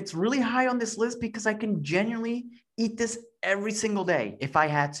life. And it's really high on this list because I can genuinely eat this every single day if I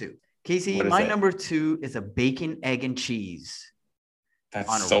had to. Casey, What is my it? number two is a bacon, egg, and cheese That's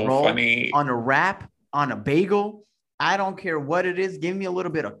on a so roll, funny. on a wrap, on a bagel. I don't care what it is. Give me a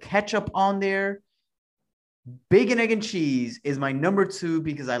little bit of ketchup on there. Bacon, egg, and cheese is my number two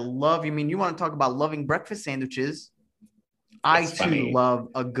because I love, I mean, you want to talk about loving breakfast sandwiches. I That's too funny. love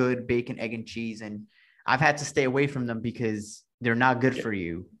a good bacon, egg, and cheese. And I've had to stay away from them because they're not good Yeah. for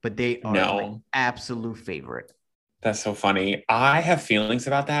you, but they are my No, absolute favorite. that's so funny. I have feelings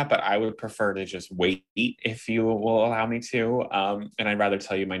about that, but I would prefer to just wait if you will allow me to. And I'd rather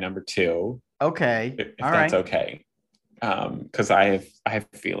tell you my number two, Okay. if All that's right. okay. Because I have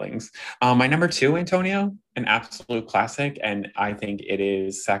feelings. My number two, Antonio, an absolute classic, and I think it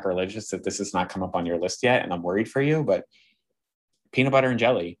is sacrilegious if this has not come up on your list yet, and I'm worried for you. But peanut butter and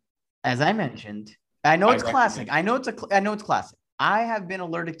jelly, As I mentioned, I know I it's classic. recommend. I know it's classic. I have been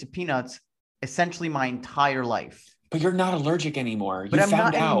allergic to peanuts essentially my entire life. But you're not allergic anymore. But You I'm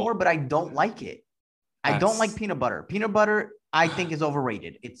found not anymore, out. but I don't like it. I don't like That's peanut butter. Peanut butter, I think, is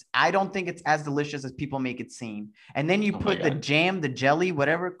overrated. I don't think it's as delicious as people make it seem. And then you oh my put the god. jam, the jelly,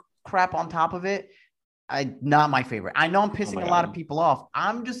 whatever crap on top of it. Not my favorite. I know I'm Oh my pissing a lot of god. people off.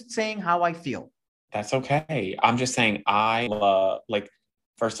 I'm just saying how I feel. That's okay. I'm just saying I love like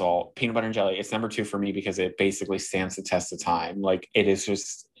first of all, peanut butter and jelly. It's number two for me because it basically stands the test of time. Like it is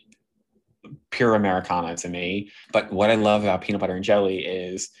just pure Americana to me. But what I love about peanut butter and jelly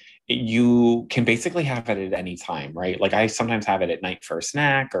is you can basically have it at any time, right? Like I sometimes have it at night for a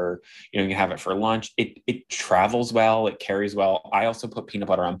snack, or you can have it for lunch. It travels well, it carries well. I also put peanut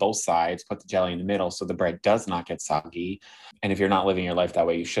butter on both sides, put the jelly in the middle, so the bread does not get soggy. And if you're not living your life that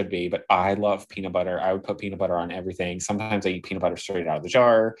way, you should be. But I love peanut butter. I would put peanut butter on everything. Sometimes I eat peanut butter straight out of the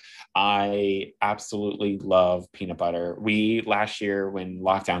jar. I absolutely love peanut butter. We last year when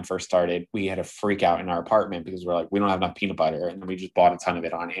lockdown first started, we had a freak out in our apartment because we're like, we don't have enough peanut butter. And then we just bought a ton of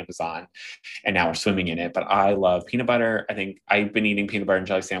it on Amazon and now we're swimming in it. But I love peanut butter. I think I've been eating peanut butter and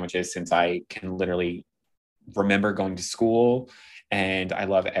jelly sandwiches since I can literally remember going to school. And I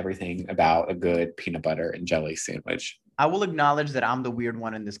love everything about a good peanut butter and jelly sandwich. I will acknowledge that I'm the weird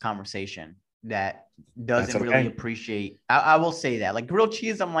one in this conversation that That's doesn't really okay. appreciate. I will say that, like grilled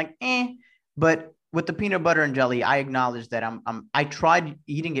cheese, I'm like, but with the peanut butter and jelly, I acknowledge that I tried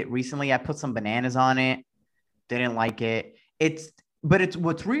eating it recently. I put some bananas on it, didn't like it. But it's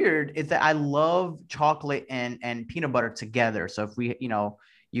what's weird is that I love chocolate and peanut butter together. So if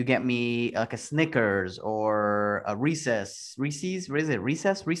you get me like a Snickers or a Reese's, what is it?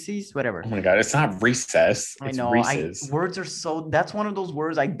 Reese's, Oh whatever. my God. It's not recess, I it's know. I Reese's. words are so that's one of those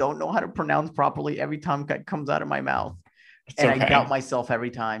words I don't know how to pronounce properly every time it comes out of my mouth. It's And I doubt okay. myself every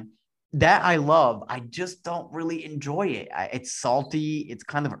time. That I love. I just don't really enjoy it. It's salty, it's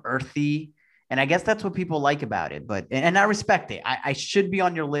kind of earthy. And I guess that's what people like about it. And I respect it. I should be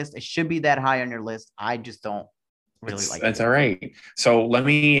on your list. It should be that high on your list. I just don't really like it. It's all right. So let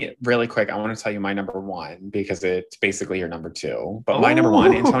me really quick. I want to tell you my number one because it's basically your number two. But my number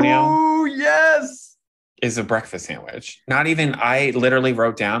one, Antonio, Oh, yes. is a breakfast sandwich. Not even. I literally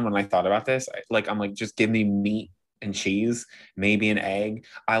wrote down when I thought about this. I'm like, just give me meat and cheese, maybe an egg.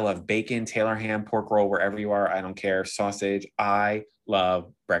 I love bacon, Taylor ham, pork roll, wherever you are. I don't care. Sausage. I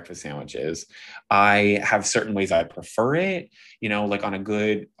love breakfast sandwiches. I have certain ways I prefer it, like on a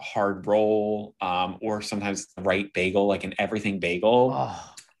good hard roll, or sometimes the right bagel, like an everything bagel.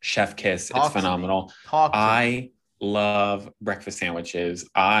 Oh, Chef kiss. It's talk to me. phenomenal. Talk to me. I love breakfast sandwiches.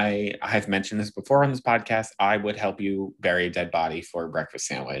 I have mentioned this before on this podcast. I would help you bury a dead body for a breakfast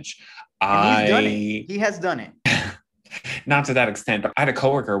sandwich. And he's done it. He has done it. Not to that extent, but I had a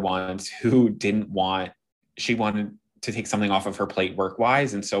coworker once who she wanted to take something off of her plate work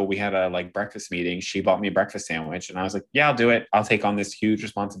wise. And so we had a like breakfast meeting. She bought me a breakfast sandwich and I was like, yeah, I'll do it. I'll take on this huge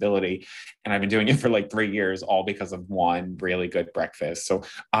responsibility. And I've been doing it for like 3 years, all because of one really good breakfast. So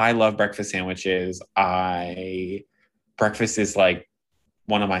I love breakfast sandwiches. Breakfast is like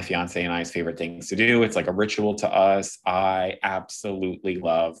one of my fiance and I's favorite things to do. It's like a ritual to us. I absolutely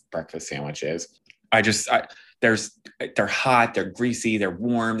love breakfast sandwiches. They're hot, they're greasy, they're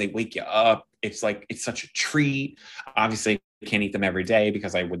warm, they wake you up. It's such a treat. Obviously, I can't eat them every day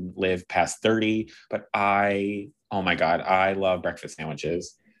because I wouldn't live past 30, but oh my God, I love breakfast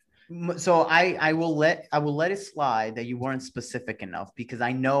sandwiches. So I will let it slide that you weren't specific enough because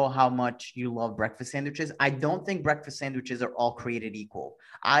I know how much you love breakfast sandwiches. I don't think breakfast sandwiches are all created equal.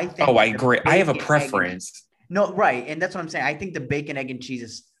 I think. Oh, I agree. I have a preference. No, right. And that's what I'm saying. I think the bacon, egg, and cheese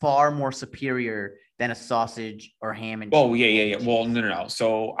is far more superior than a sausage or ham and cheese. Oh, yeah. Well, no.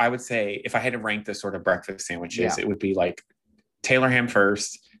 So I would say if I had to rank the sort of breakfast sandwiches, It would be like Taylor ham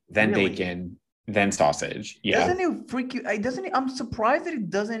first, then bacon, then sausage. Yeah. Doesn't it freak you? I'm surprised that it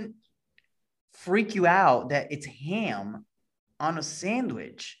doesn't freak you out that it's ham on a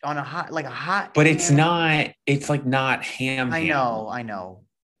sandwich, on a hot. But it's not ham. I know.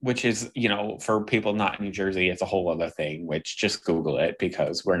 Which is, for people not in New Jersey, it's a whole other thing, which just Google it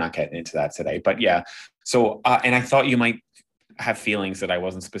because we're not getting into that today. But yeah, so, and I thought you might have feelings that I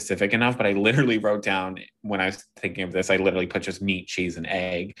wasn't specific enough, but I literally wrote down when I was thinking of this, I literally put just meat, cheese, and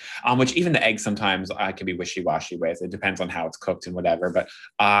egg, which even the egg sometimes I can be wishy-washy with. It depends on how it's cooked and whatever. But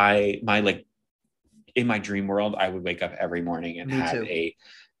in my dream world, I would wake up every morning and have a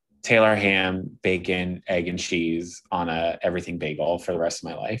Taylor ham, bacon, egg, and cheese on a everything bagel for the rest of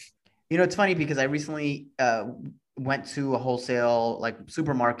my life. It's funny because I recently went to a wholesale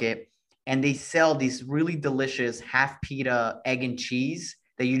supermarket and they sell these really delicious half pita egg and cheese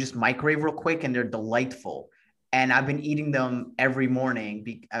that you just microwave real quick and they're delightful. And I've been eating them every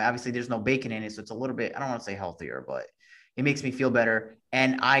morning. Obviously, there's no bacon in it, so it's a little bit, I don't want to say healthier, but it makes me feel better.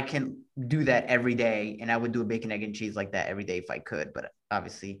 And I can do that every day. And I would do a bacon, egg, and cheese like that every day if I could. But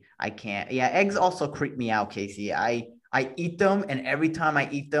obviously, I can't. Yeah, eggs also creep me out, Casey. I eat them, and every time I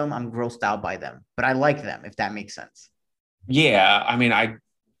eat them, I'm grossed out by them. But I like them, if that makes sense. Yeah, I mean, I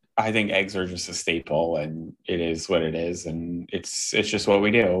think eggs are just a staple, and it is what it is, and it's just what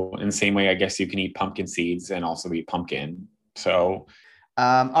we do. In the same way, I guess you can eat pumpkin seeds and also eat pumpkin. So,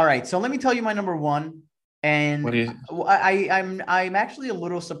 all right. So let me tell you my number one. And I'm actually a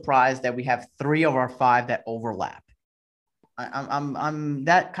little surprised that we have 3 of our 5 that overlap. I'm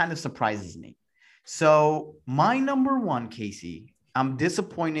that kind of surprises me. So my number one, Casey, I'm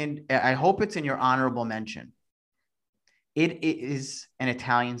disappointed. I hope it's in your honorable mention. It is an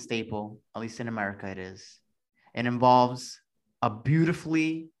Italian staple, at least in America it is. It involves a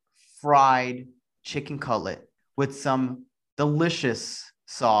beautifully fried chicken cutlet with some delicious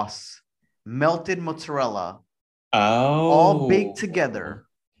sauce, melted mozzarella, all baked together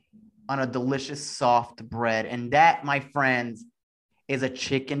on a delicious soft bread. And that, my friends, is a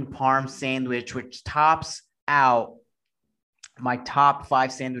chicken parm sandwich, which tops out my top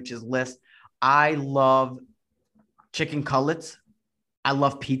 5 sandwiches list. I love chicken cutlets. I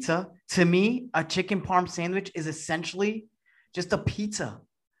love pizza. To me, a chicken parm sandwich is essentially just a pizza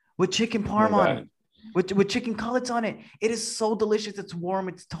with chicken parm on it. With chicken cutlets on it. It is so delicious. It's warm,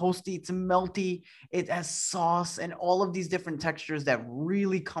 it's toasty, it's melty, it has sauce and all of these different textures that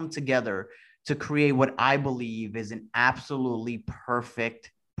really come together to create what I believe is an absolutely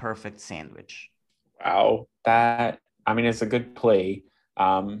perfect sandwich. Wow. It's a good play.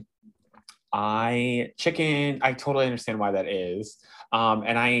 I totally understand why that is.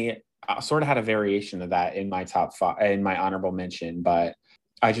 And I sort of had a variation of that in my top 5, in my honorable mention, but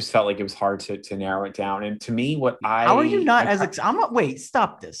I just felt like it was hard to narrow it down. And to me, how are you not wait,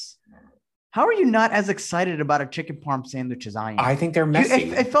 stop this. How are you not as excited about a chicken parm sandwich as I am? I think they're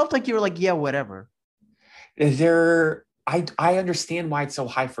messy. It felt like you were like, yeah, whatever. I understand why it's so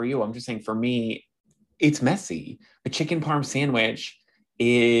high for you. I'm just saying for me, it's messy. A chicken parm sandwich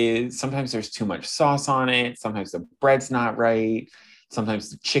is sometimes there's too much sauce on it. Sometimes the bread's not right. Sometimes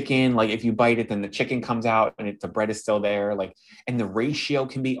the chicken, like if you bite it, then the chicken comes out and the bread is still there. And the ratio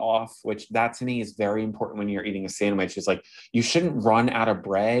can be off, which that to me is very important when you're eating a sandwich. It's like, you shouldn't run out of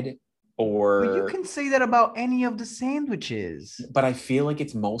bread But you can say that about any of the sandwiches. But I feel like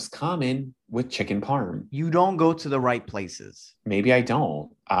it's most common with chicken parm. You don't go to the right places. Maybe I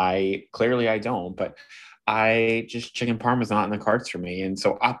don't. Clearly I don't, but I just chicken parm was not in the cards for me. And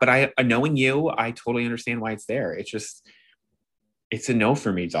so, but knowing you, I totally understand why it's there. It's a no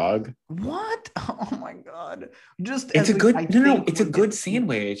for me, dog. What? Oh my God. It's a good, no, it's a good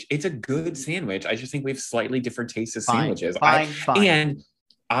sandwich. It's a good sandwich. I just think we have slightly different tastes of sandwiches. Fine. And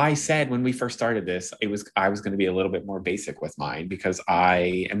I said when we first started this, I was going to be a little bit more basic with mine because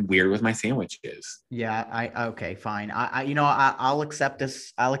I am weird with my sandwiches. Yeah, okay, fine. I'll accept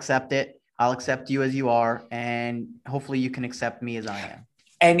this. I'll accept it. I'll accept you as you are, and hopefully you can accept me as I am.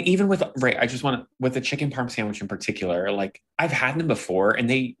 And even with with the chicken parm sandwich in particular, like I've had them before, and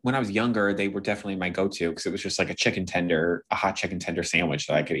when I was younger, they were definitely my go-to because it was just like a hot chicken tender sandwich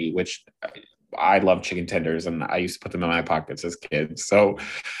that I could eat, which I love chicken tenders, and I used to put them in my pockets as kids. So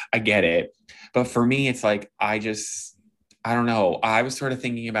I get it. But for me, it's like, I don't know. I was sort of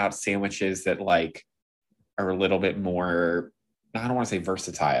thinking about sandwiches that like are a little bit more, I don't want to say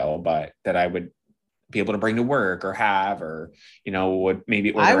versatile, but that I would be able to bring to work or have, or, would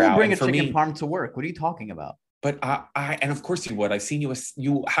maybe order out. I would bring a chicken parm to work. What are you talking about? But and of course you would. I've seen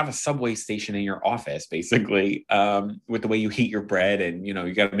you have a Subway station in your office, basically, with the way you heat your bread, and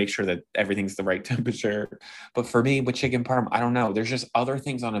you got to make sure that everything's the right temperature. But for me, with chicken parm, I don't know. There's just other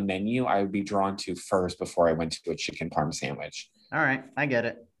things on a menu I would be drawn to first before I went to a chicken parm sandwich. All right, I get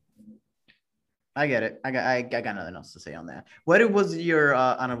it. I got nothing else to say on that. What was your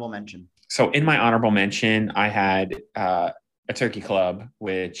honorable mention? So in my honorable mention, I had a turkey club,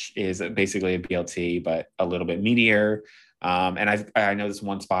 which is basically a BLT, but a little bit meatier. And I know this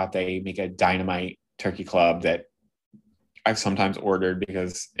one spot, they make a dynamite turkey club that I've sometimes ordered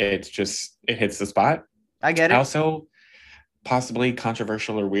because it hits the spot. I get it. Also, possibly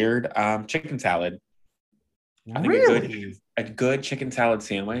controversial or weird, chicken salad. Really? A good chicken salad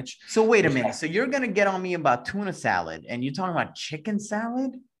sandwich. So wait a minute. So you're going to get on me about tuna salad and you're talking about chicken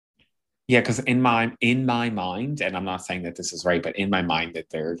salad? Yeah, because in my mind, and I'm not saying that this is right, but in my mind that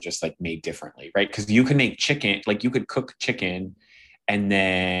they're just like made differently, right? Because you can make chicken, like you could cook chicken, and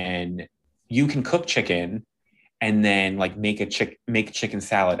then you can cook chicken, and then like make chicken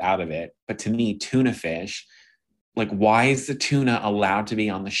salad out of it. But to me, tuna fish, like why is the tuna allowed to be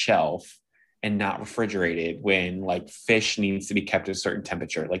on the shelf and not refrigerated when like fish needs to be kept at a certain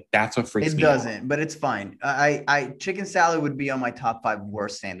temperature? Like that's what freaks me out. It doesn't, but it's fine. I chicken salad would be on my top 5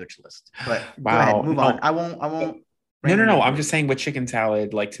 worst sandwich list. But wow. Go ahead, move on. I won't. No. I'm just saying with chicken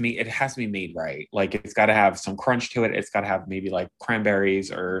salad, like to me, it has to be made right. Like it's got to have some crunch to it. It's got to have maybe like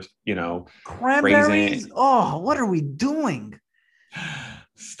cranberries or cranberries. Raisin. Oh, what are we doing?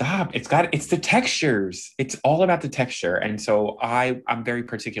 Stop. It's the textures. It's all about the texture. And so I'm very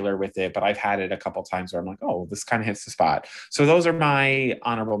particular with it, but I've had it a couple times where I'm like, oh, this kind of hits the spot. So those are my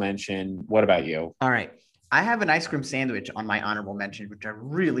honorable mention. What about you? All right. I have an ice cream sandwich on my honorable mention, which I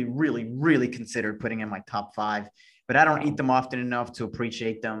really, really, really considered putting in my top 5, but I don't eat them often enough to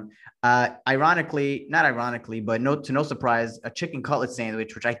appreciate them. Not ironically, but to no surprise, a chicken cutlet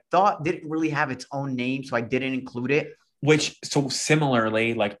sandwich, which I thought didn't really have its own name, so I didn't include it. So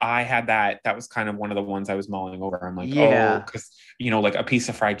similarly, like I had that was kind of one of the ones I was mulling over. I'm like, yeah, because, like a piece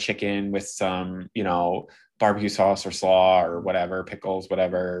of fried chicken with some, barbecue sauce or slaw or whatever, pickles,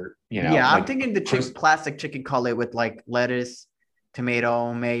 whatever, Yeah, like, I'm thinking the classic chicken cutlet with like lettuce,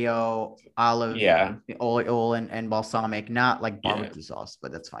 tomato, mayo, olive, oil, and balsamic, not like barbecue sauce,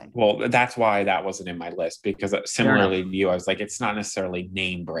 but that's fine. Well, that's why that wasn't in my list, because similarly to you, I was like, it's not necessarily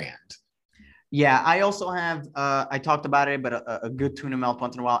name brand. Yeah, I also have, I talked about it, but a good tuna melt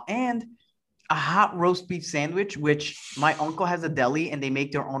once in a while, and a hot roast beef sandwich, which my uncle has a deli and they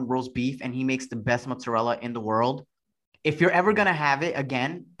make their own roast beef and he makes the best mozzarella in the world. If you're ever going to have it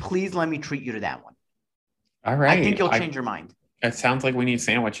again, please let me treat you to that one. All right. I think you'll change your mind. It sounds like we need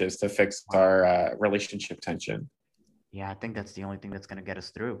sandwiches to fix our relationship tension. Yeah, I think that's the only thing that's going to get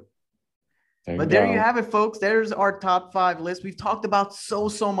us through. There you have it, folks. There's our top 5 list. We've talked about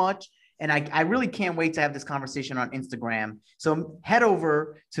so much. And I really can't wait to have this conversation on Instagram. So head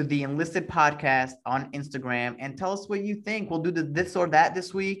over to the Enlisted Podcast on Instagram and tell us what you think. We'll do this or that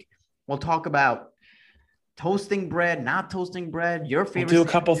this week. We'll talk about toasting bread, not toasting bread, your favorite. We'll do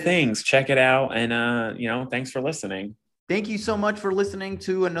a couple things. Check it out. And, thanks for listening. Thank you so much for listening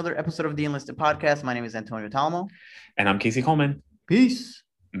to another episode of the Enlisted Podcast. My name is Antonio Talmo. And I'm Casey Coleman. Peace.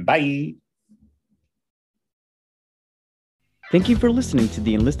 Bye. Thank you for listening to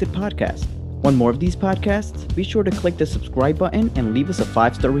the Enlisted Podcast. Want more of these podcasts? Be sure to click the subscribe button and leave us a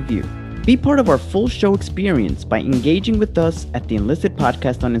 5-star review. Be part of our full show experience by engaging with us at the Enlisted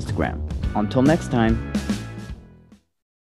Podcast on Instagram. Until next time.